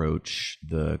you approach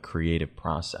the creative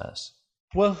process?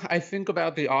 Well, I think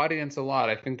about the audience a lot.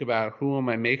 I think about who am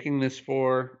I making this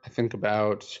for? I think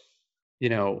about,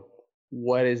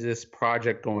 what is this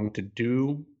project going to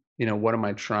do? What am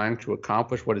I trying to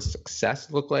accomplish? What does success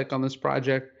look like on this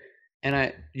project?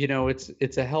 And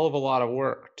it's a hell of a lot of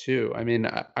work too. I mean,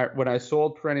 when I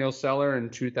sold Perennial Seller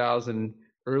in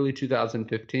early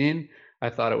 2015, I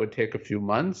thought it would take a few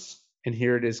months. And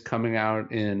here it is coming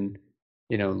out in,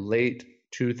 late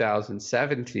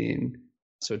 2017.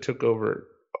 So it took over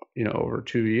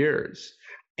 2 years,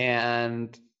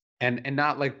 and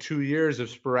not like 2 years of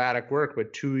sporadic work,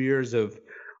 but 2 years of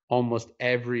almost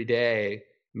every day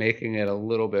making it a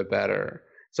little bit better.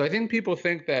 So I think people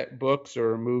think that books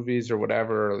or movies or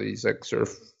whatever are these like sort of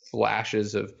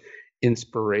flashes of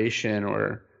inspiration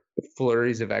or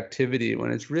flurries of activity,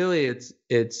 when it's really,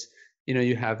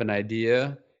 you have an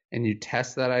idea and you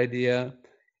test that idea,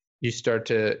 you start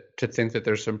to think that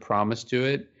there's some promise to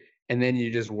it, and then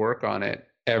you just work on it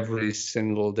every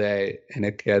single day, and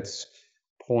it gets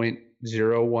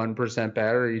 0.01%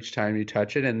 better each time you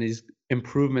touch it, and these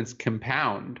improvements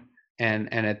compound,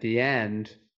 and at the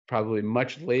end, probably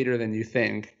much later than you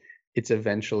think, it's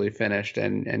eventually finished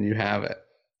and you have it.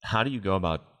 How do you go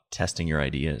about testing your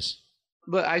ideas?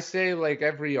 But I say like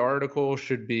every article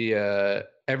should be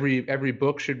every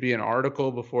book should be an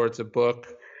article before it's a book.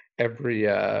 Every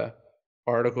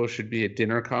article should be a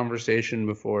dinner conversation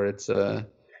before it's an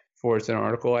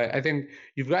article. I think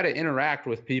you've got to interact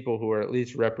with people who are at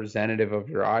least representative of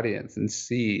your audience and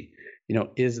see,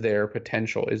 is there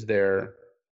potential? Is there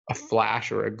a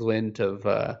flash or a glint of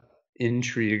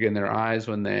intrigue in their eyes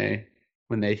when they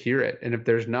hear it? And if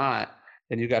there's not,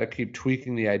 then you got to keep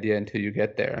tweaking the idea until you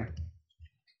get there.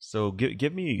 So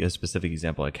give me a specific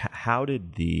example. Like how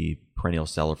did the Perennial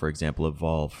Seller, for example,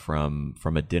 evolve from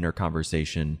a dinner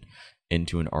conversation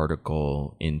into an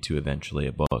article into eventually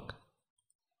a book?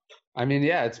 I mean,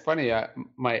 yeah, it's funny.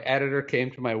 My editor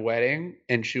came to my wedding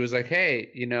and she was like, hey,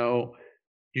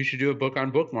 you should do a book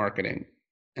on book marketing.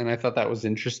 And I thought that was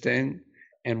interesting.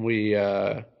 And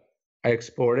I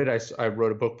explored it. I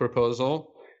wrote a book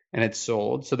proposal and it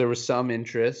sold. So there was some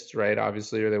interest, right?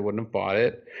 Obviously, or they wouldn't have bought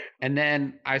it. And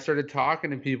then I started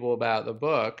talking to people about the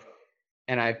book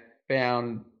and I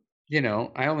found,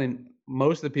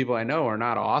 most of the people I know are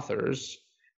not authors.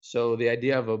 So the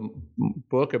idea of a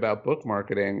book about book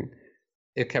marketing,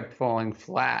 it kept falling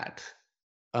flat.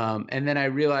 And then I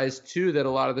realized too that a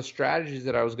lot of the strategies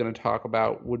that I was going to talk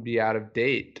about would be out of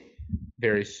date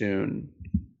very soon.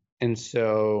 And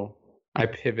so I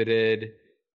pivoted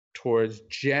towards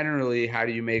generally how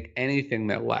do you make anything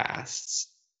that lasts?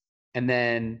 And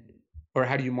then, or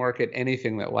how do you market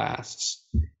anything that lasts?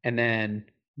 And then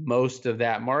most of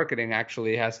that marketing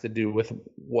actually has to do with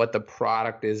what the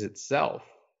product is itself.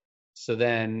 So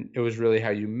then it was really how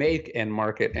you make and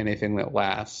market anything that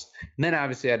lasts. And then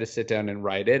obviously I had to sit down and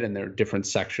write it. And there are different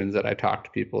sections that I talk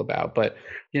to people about. But,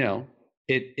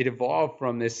 it evolved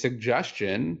from this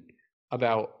suggestion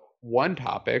about one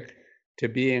topic to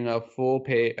being a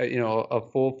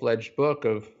full-fledged book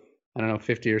of,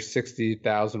 50 or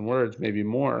 60,000 words, maybe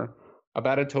more,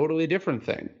 about a totally different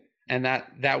thing. And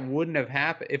that wouldn't have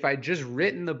happened if I'd just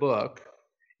written the book.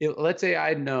 Let's say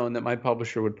I'd known that my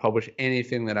publisher would publish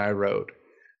anything that I wrote.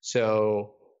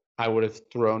 So I would have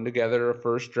thrown together a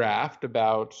first draft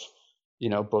about,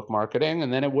 book marketing,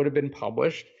 and then it would have been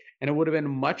published, and it would have been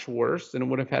much worse, and it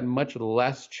would have had much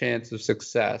less chance of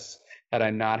success had I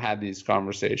not had these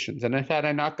conversations, and had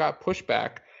I not got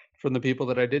pushback from the people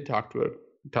that I did talk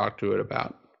to it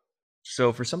about.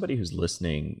 So for somebody who's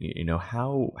listening,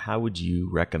 how would you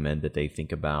recommend that they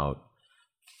think about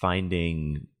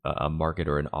finding a market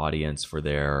or an audience for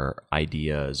their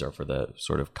ideas or for the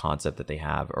sort of concept that they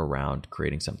have around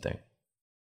creating something?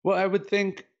 Well, I would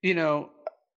think,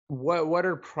 what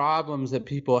are problems that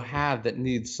people have that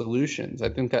need solutions? I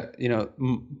think that,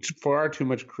 far too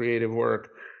much creative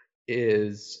work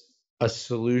is a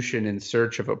solution in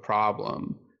search of a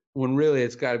problem, when really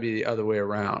it's got to be the other way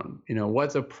around.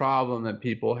 What's a problem that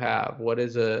people have? What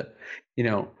is The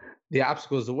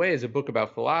Obstacle is the Way is a book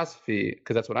about philosophy,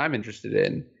 because that's what I'm interested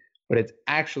in, but it's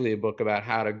actually a book about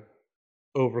how to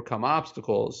overcome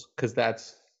obstacles, because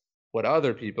that's what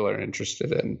other people are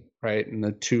interested in, right? And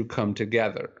the two come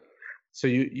together. So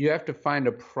you have to find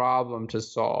a problem to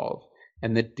solve,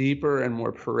 and the deeper and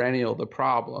more perennial the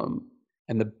problem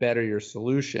and the better your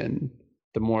solution,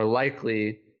 the more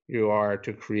likely you are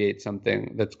to create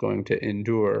something that's going to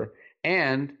endure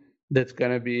and that's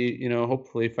going to be,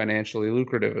 hopefully financially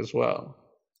lucrative as well.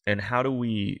 And how do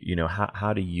we,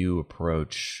 how do you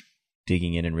approach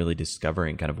digging in and really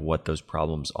discovering kind of what those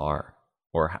problems are,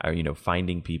 or how,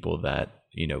 finding people that,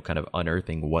 kind of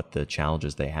unearthing what the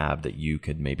challenges they have that you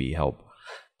could maybe help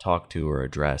talk to or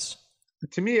address?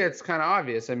 To me, it's kind of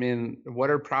obvious. I mean, what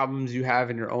are problems you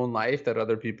have in your own life that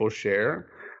other people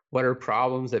share? What are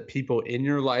problems that people in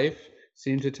your life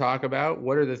seem to talk about?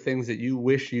 What are the things that you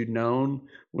wish you'd known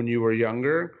when you were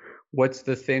younger? What's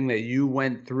the thing that you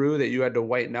went through that you had to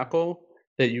white knuckle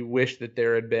that you wish that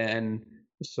there had been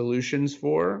solutions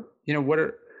for?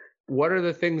 What are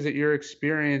the things that you're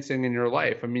experiencing in your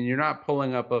life? I mean, you're not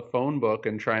pulling up a phone book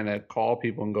and trying to call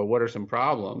people and go, what are some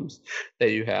problems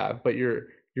that you have? But you're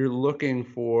looking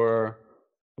for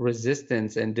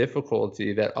resistance and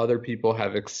difficulty that other people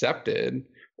have accepted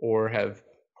or have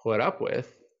put up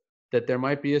with, that there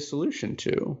might be a solution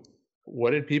to.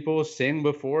 What did people sing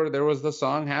before there was the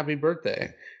song Happy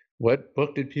Birthday? What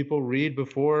book did people read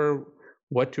before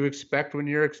What to Expect When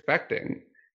You're Expecting?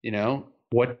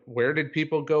 Where did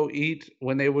people go eat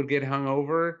when they would get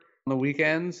hungover on the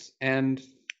weekends? And,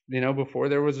 before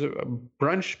there was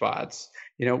brunch spots,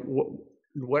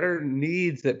 what are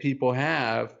needs that people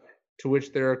have to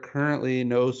which there are currently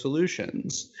no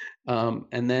solutions?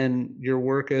 And then your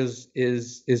work is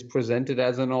presented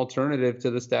as an alternative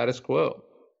to the status quo.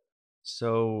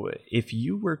 So if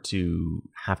you were to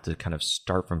have to kind of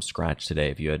start from scratch today,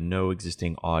 if you had no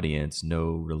existing audience,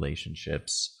 no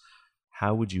relationships,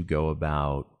 how would you go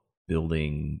about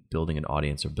building an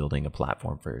audience or building a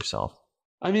platform for yourself?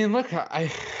 I mean, look,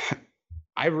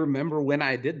 I remember when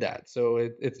I did that. So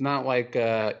it's not like,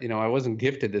 I wasn't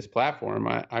gifted this platform.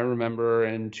 I remember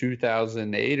in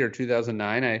 2008 or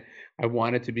 2009, I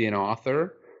wanted to be an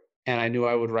author and I knew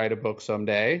I would write a book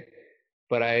someday,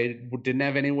 but I didn't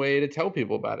have any way to tell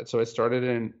people about it. So I started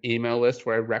an email list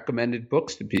where I recommended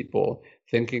books to people,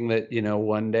 thinking that,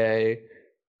 one day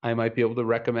I might be able to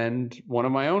recommend one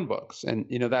of my own books. And,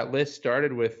 that list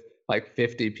started with like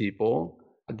 50 people,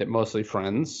 mostly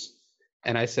friends.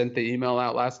 And I sent the email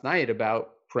out last night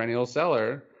about Perennial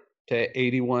Seller to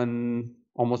 81,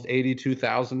 almost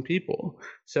 82,000 people.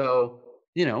 So,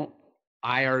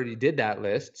 I already did that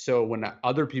list. So when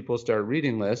other people start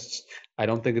reading lists, I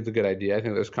don't think it's a good idea. I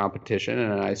think there's competition,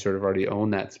 and I sort of already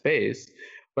own that space.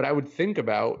 But I would think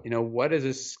about, what is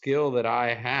a skill that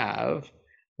I have?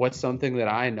 What's something that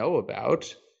I know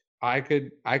about I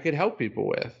could help people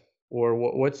with? Or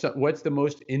what's the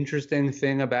most interesting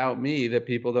thing about me that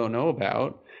people don't know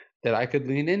about that I could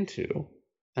lean into?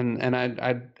 And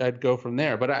I'd go from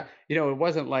there. But it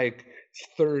wasn't like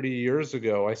 30 years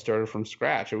ago I started from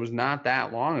scratch. It was not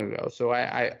that long ago. So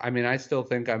I still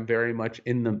think I'm very much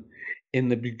in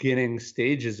the beginning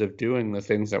stages of doing the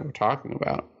things that we're talking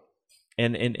about.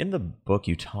 And in the book,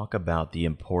 you talk about the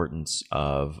importance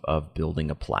of building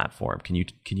a platform. Can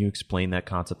you explain that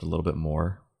concept a little bit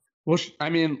more? Well,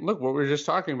 look, what we were just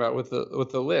talking about with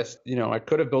the list. I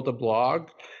could have built a blog,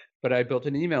 but I built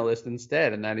an email list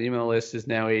instead. And that email list is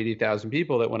now 80,000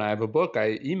 people that when I have a book,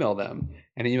 I email them.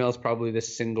 And email is probably the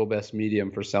single best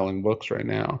medium for selling books right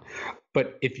now.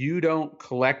 But if you don't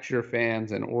collect your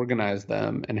fans and organize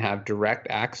them and have direct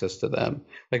access to them,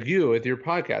 like you with your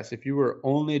podcast, if you were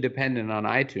only dependent on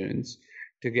iTunes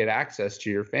to get access to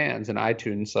your fans and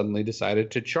iTunes suddenly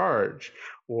decided to charge,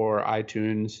 or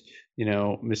iTunes,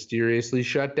 mysteriously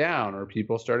shut down, or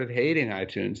people started hating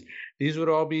iTunes, these would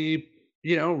all be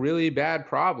really bad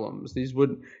problems.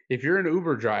 If you're an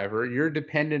Uber driver, you're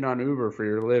dependent on Uber for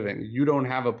your living. You don't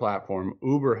have a platform.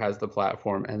 Uber has the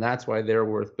platform, and that's why they're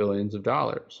worth billions of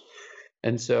dollars.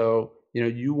 And so,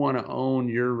 you want to own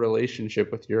your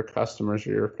relationship with your customers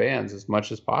or your fans as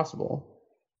much as possible.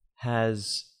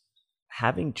 Has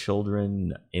having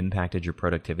children impacted your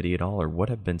productivity at all, or what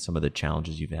have been some of the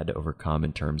challenges you've had to overcome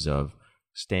in terms of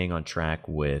staying on track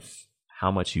with how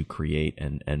much you create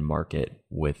and market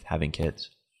with having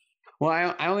kids? Well,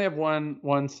 I only have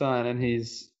one son, and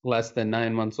he's less than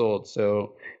 9 months old.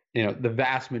 So, the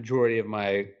vast majority of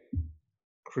my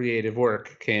creative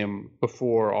work came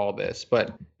before all this.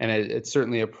 And it's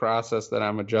certainly a process that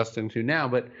I'm adjusting to now.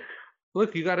 But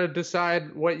look, you got to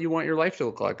decide what you want your life to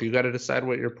look like. You got to decide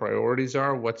what your priorities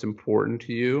are, what's important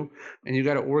to you, and you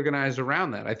got to organize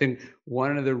around that. I think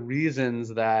one of the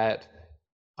reasons that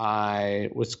I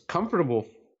was comfortable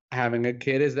having a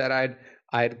kid is that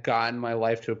I'd gotten my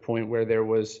life to a point where there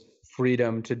was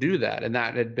freedom to do that. And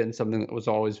that had been something that was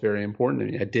always very important to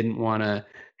me. I didn't want to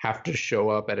have to show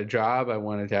up at a job. I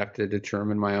wanted to have to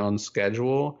determine my own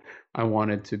schedule. I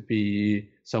wanted to be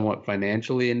somewhat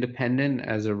financially independent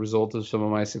as a result of some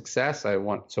of my success.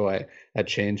 That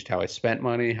changed how I spent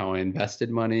money, how I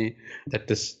invested money. That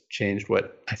just changed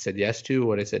what I said yes to,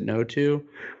 what I said no to.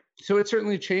 So it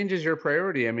certainly changes your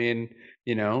priority.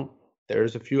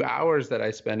 There's a few hours that I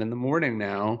spend in the morning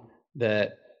now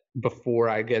that before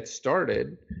I get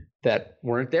started that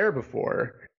weren't there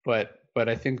before. But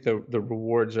I think the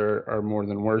rewards are more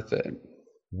than worth it.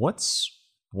 What's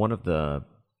one of the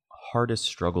hardest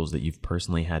struggles that you've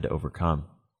personally had to overcome?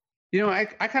 I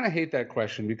kind of hate that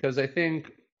question because I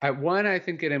think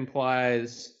it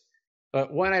implies,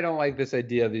 I don't like this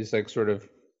idea of these like sort of,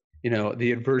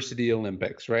 the adversity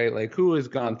Olympics, right? Like who has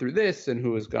gone through this and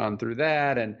who has gone through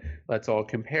that, and let's all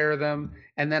compare them.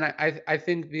 And then I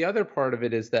think the other part of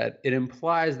it is that it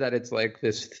implies that it's like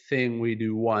this thing we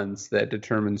do once that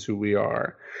determines who we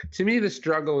are. To me, the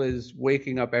struggle is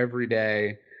waking up every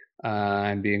day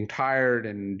and being tired,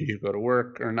 and do you go to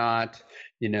work or not?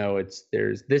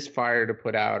 There's this fire to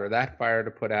put out or that fire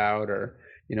to put out, or,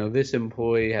 this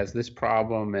employee has this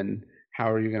problem and how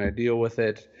are you going to deal with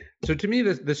it? So to me,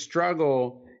 the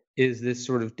struggle is this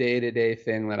sort of day-to-day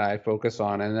thing that I focus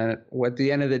on. And then at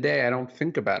the end of the day, I don't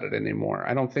think about it anymore.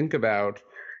 I don't think about,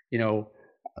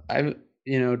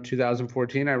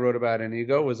 2014, I wrote about an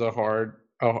ego was a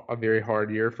very hard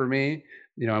year for me.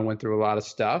 I went through a lot of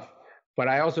stuff, but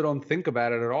I also don't think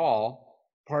about it at all.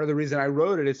 Part of the reason I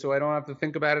wrote it is so I don't have to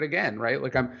think about it again, right?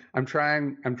 Like I'm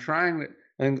trying.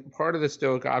 And part of the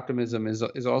Stoic optimism is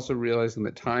also realizing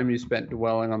that time you spent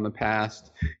dwelling on the past,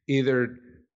 either,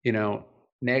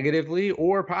 negatively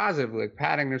or positively, like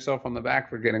patting yourself on the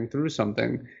back for getting through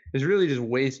something, is really just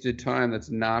wasted time that's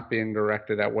not being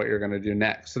directed at what you're going to do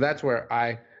next. So that's where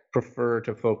I prefer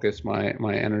to focus my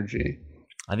energy.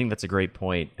 I think that's a great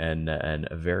point and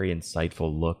a very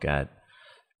insightful look at,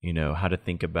 how to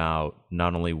think about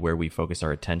not only where we focus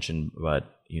our attention, but,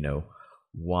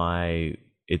 why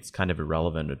it's kind of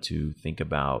irrelevant to think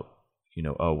about,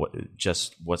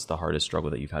 what's the hardest struggle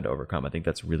that you've had to overcome. I think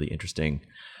that's really interesting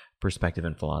perspective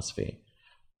and philosophy.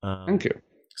 Thank you.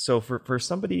 So for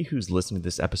somebody who's listening to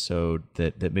this episode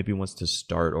that maybe wants to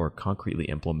start or concretely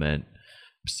implement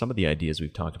some of the ideas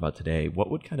we've talked about today,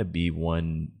 what would kind of be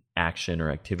one action or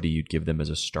activity you'd give them as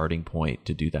a starting point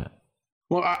to do that?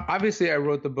 Well, obviously, I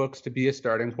wrote the books to be a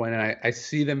starting point, and I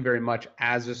see them very much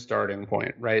as a starting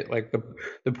point, right? Like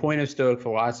the point of Stoic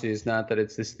philosophy is not that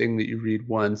it's this thing that you read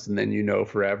once and then you know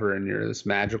forever and you're this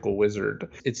magical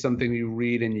wizard. It's something you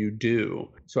read and you do.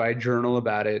 So I journal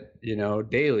about it,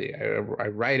 daily. I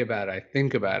write about it. I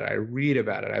think about it. I read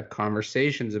about it. I have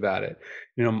conversations about it.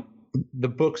 The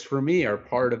books for me are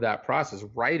part of that process.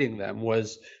 Writing them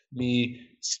was me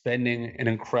spending an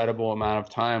incredible amount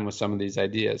of time with some of these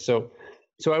ideas. So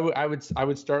I would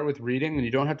start with reading, and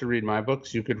you don't have to read my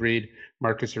books. You could read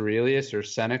Marcus Aurelius or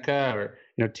Seneca, or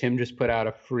Tim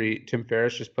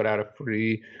Ferriss just put out a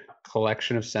free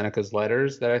collection of Seneca's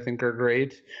letters that I think are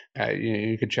great.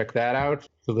 You could check that out.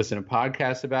 To listen to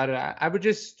podcasts about it. I would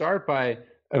just start by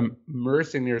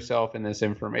immersing yourself in this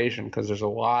information, because there's a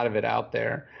lot of it out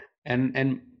there,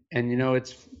 and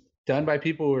it's done by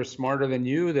people who are smarter than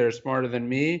you. They're smarter than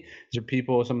me. These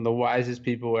are some of the wisest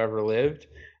people who ever lived.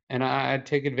 And I'd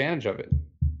take advantage of it.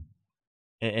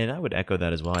 And I would echo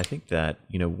that as well. I think that,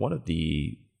 one of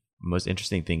the most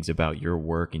interesting things about your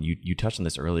work, and you touched on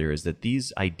this earlier, is that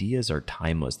these ideas are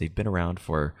timeless. They've been around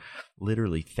for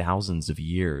literally thousands of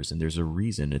years. And there's a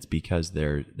reason. It's because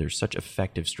they're such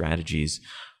effective strategies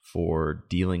for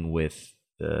dealing with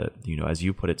the, as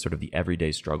you put it, sort of the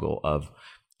everyday struggle of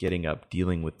getting up,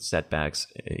 dealing with setbacks,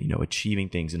 achieving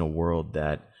things in a world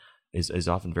that is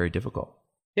often very difficult.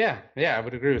 Yeah, I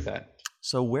would agree with that.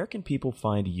 So where can people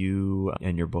find you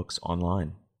and your books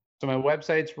online? So my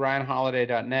website's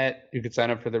ryanholiday.net. You could sign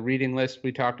up for the reading list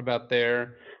we talked about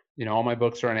there. All my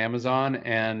books are on Amazon.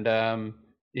 And I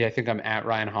think I'm at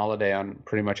Ryan Holiday on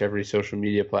pretty much every social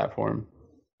media platform.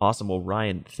 Awesome. Well,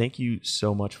 Ryan, thank you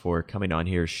so much for coming on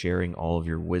here, sharing all of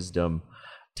your wisdom.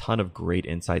 Ton of great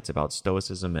insights about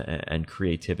Stoicism and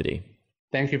creativity.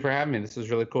 Thank you for having me. This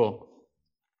is really cool.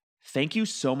 Thank you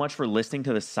so much for listening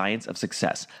to The Science of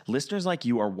Success. Listeners like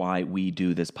you are why we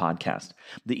do this podcast.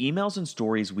 The emails and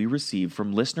stories we receive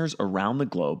from listeners around the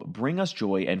globe bring us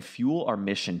joy and fuel our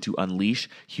mission to unleash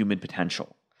human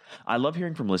potential. I love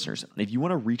hearing from listeners. If you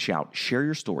want to reach out, share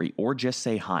your story, or just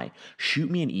say hi,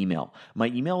 shoot me an email. My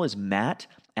email is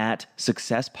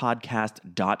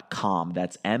matt@successpodcast.com.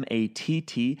 That's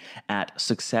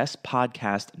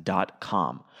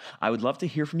matt@successpodcast.com. I would love to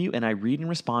hear from you, and I read and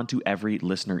respond to every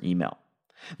listener email.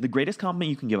 The greatest compliment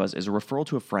you can give us is a referral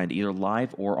to a friend, either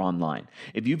live or online.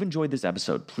 If you've enjoyed this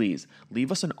episode, please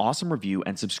leave us an awesome review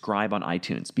and subscribe on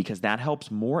iTunes, because that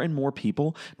helps more and more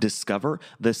people discover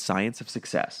the science of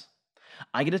success.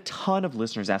 I get a ton of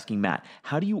listeners asking, Matt,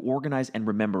 how do you organize and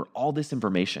remember all this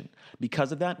information?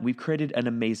 Because of that, we've created an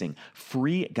amazing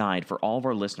free guide for all of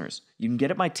our listeners. You can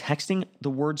get it by texting the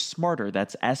word SMARTER,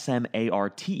 that's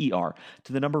SMARTER,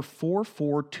 to the number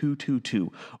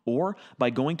 44222, or by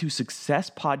going to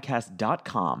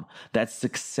successpodcast.com, that's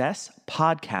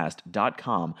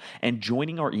successpodcast.com, and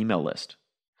joining our email list.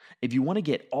 If you want to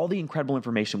get all the incredible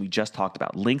information we just talked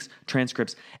about, links,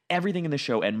 transcripts, everything in the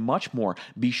show, and much more,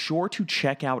 be sure to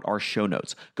check out our show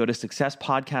notes. Go to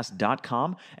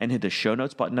successpodcast.com and hit the show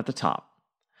notes button at the top.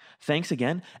 Thanks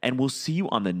again, and we'll see you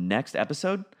on the next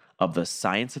episode of The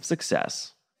Science of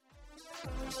Success.